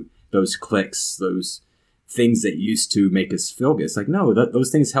back to those clicks, those things that used to make us feel good? It's no,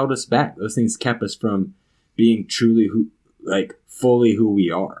 those things held us back. Those things kept us from being truly fully who we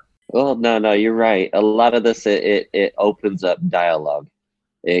are. Well, no, you're right. A lot of this, it opens up dialogue.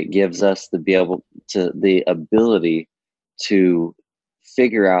 It gives us the ability to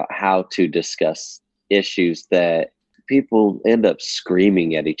figure out how to discuss issues that people end up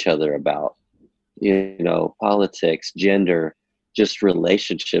screaming at each other about. Politics, gender, just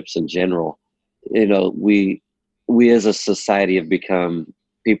relationships in general. We as a society have become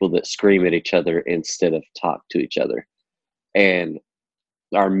people that scream at each other instead of talk to each other. And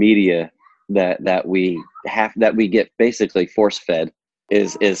our media that we get basically force fed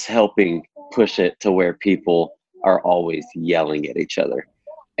is helping push it to where people are always yelling at each other.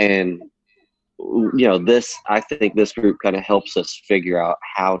 And I think this group kind of helps us figure out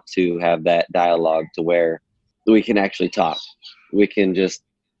how to have that dialogue to where we can actually talk. We can just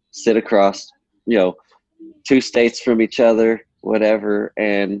sit across, 2 states from each other, whatever,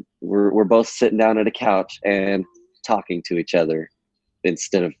 and we're both sitting down at a couch and talking to each other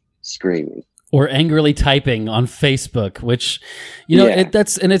instead of screaming or angrily typing on Facebook, which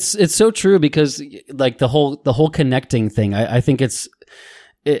it's so true, because the whole connecting thing, I think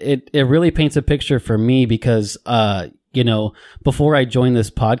it really paints a picture for me, because before I joined this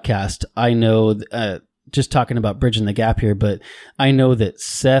podcast, I know just talking about bridging the gap here, but I know that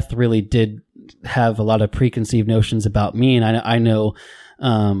Seth really did have a lot of preconceived notions about me, and I know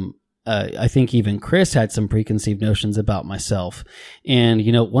I think even Chris had some preconceived notions about myself. And,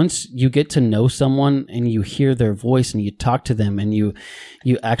 once you get to know someone and you hear their voice and you talk to them and you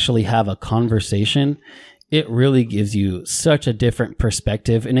actually have a conversation, it really gives you such a different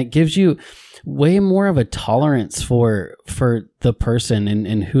perspective, and it gives you way more of a tolerance for the person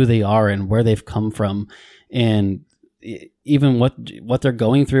and who they are and where they've come from. and even what they're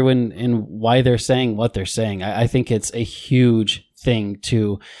going through and why they're saying what they're saying. I think it's a huge thing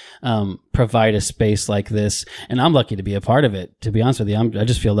to provide a space like this, and I'm lucky to be a part of it. To be honest with you, I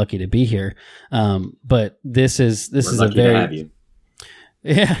just feel lucky to be here. But this is a very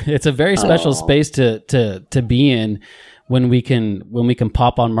it's a very special space to be in when we can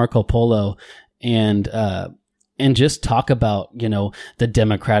pop on Marco Polo and just talk about, the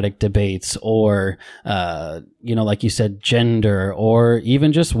Democratic debates or, like you said, gender, or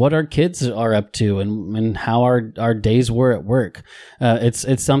even just what our kids are up to and how our days were at work.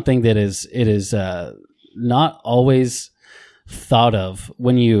 It's something that is not always thought of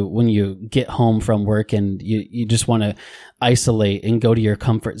when you get home from work and you just want to isolate and go to your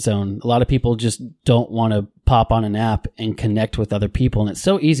comfort zone. A lot of people just don't want to pop on an app and connect with other people, and it's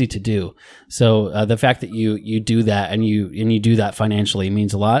so easy to do. So the fact that you do that and you do that financially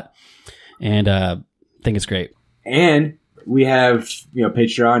means a lot, and I think it's great. And we have,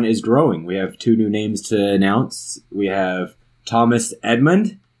 Patreon is growing. We have 2 new names to announce. We have Thomas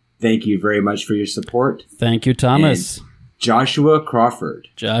Edmund. Thank you very much for your support. Thank you, Thomas. And Joshua Crawford.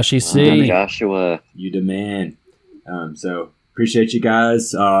 Joshy C. Joshua. You the man. So appreciate you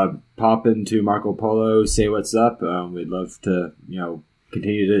guys. Pop into Marco Polo, say what's up. We'd love to,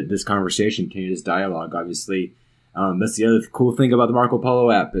 continue this conversation, continue this dialogue. Obviously, that's the other cool thing about the Marco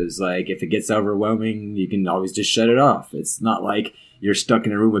Polo app is like if it gets overwhelming, you can always just shut it off. It's not like you're stuck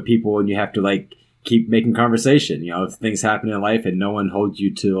in a room with people and you have to like keep making conversation. If things happen in life and no one holds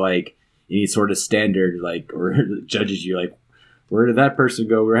you to like any sort of standard, like or judges you, like where did that person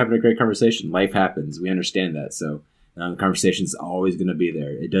go? We're having a great conversation. Life happens. We understand that. So. The conversation's always going to be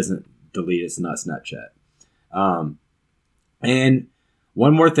there. It doesn't delete. It's not Snapchat. And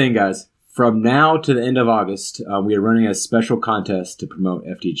one more thing, guys. From now to the end of August, we are running a special contest to promote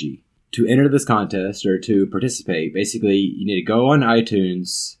FTG. To enter this contest or to participate, basically, you need to go on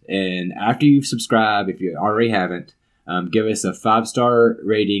iTunes, and after you've subscribed, if you already haven't, give us a 5-star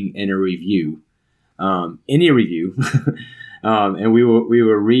rating and a review. Any review. And we will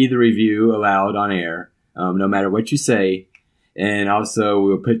read the review aloud on air. No matter what you say, and also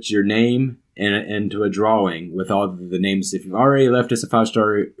we'll put your name into a drawing with all the names. If you've already left us a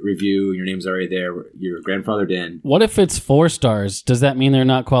 5-star review, your name's already there. You're grandfathered in. What if it's 4 stars? Does that mean they're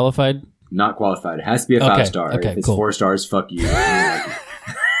not qualified? Not qualified. It has to be a 5-star. Okay, if it's cool. 4 stars, fuck you.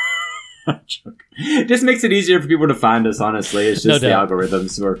 It just makes it easier for people to find us. Honestly, it's just the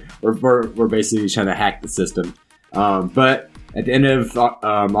algorithms. We're basically trying to hack the system. But at the end of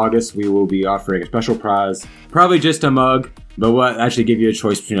August, we will be offering a special prize, probably just a mug, but we'll actually give you a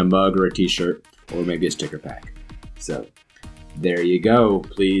choice between a mug or a t-shirt or maybe a sticker pack. So there you go.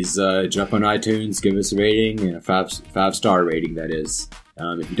 Please jump on iTunes, give us a rating, and a 5-star rating, that is.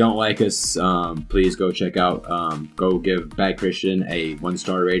 If you don't like us, please go check out, go give Bad Christian a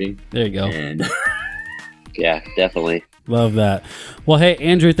 1-star rating. There you go. And yeah, definitely. Love that. Well, hey,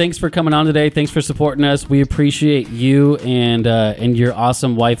 Andrew, thanks for coming on today. Thanks for supporting us. We appreciate you and your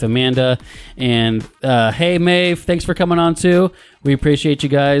awesome wife, Amanda. And hey, Maeve, thanks for coming on too. We appreciate you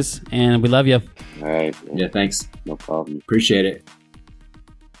guys, and we love you. All right. Yeah, thanks. No problem. Appreciate it.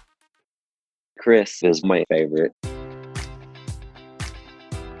 Chris is my favorite.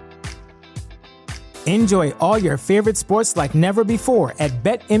 Enjoy all your favorite sports like never before at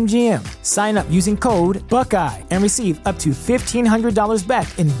BetMGM. Sign up using code Buckeye and receive up to $1,500 back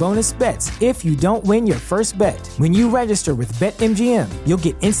in bonus bets if you don't win your first bet. When you register with BetMGM, you'll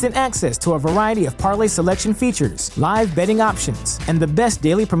get instant access to a variety of parlay selection features, live betting options, and the best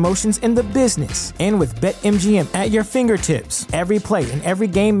daily promotions in the business. And with BetMGM at your fingertips, every play and every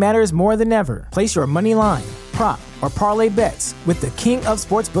game matters more than ever. Place your money line, prop, or parlay bets with the king of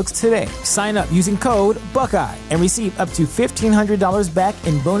sportsbooks today. Sign up using code Buckeye and receive up to $1,500 back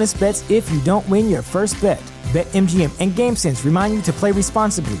in bonus bets if you don't win your first bet. BetMGM and GameSense remind you to play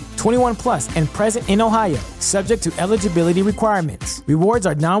responsibly. 21 plus and present in Ohio, subject to eligibility requirements. Rewards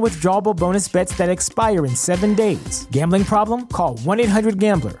are non-withdrawable bonus bets that expire in 7 days. Gambling problem? Call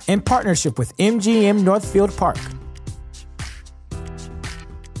 1-800-GAMBLER in partnership with MGM Northfield Park.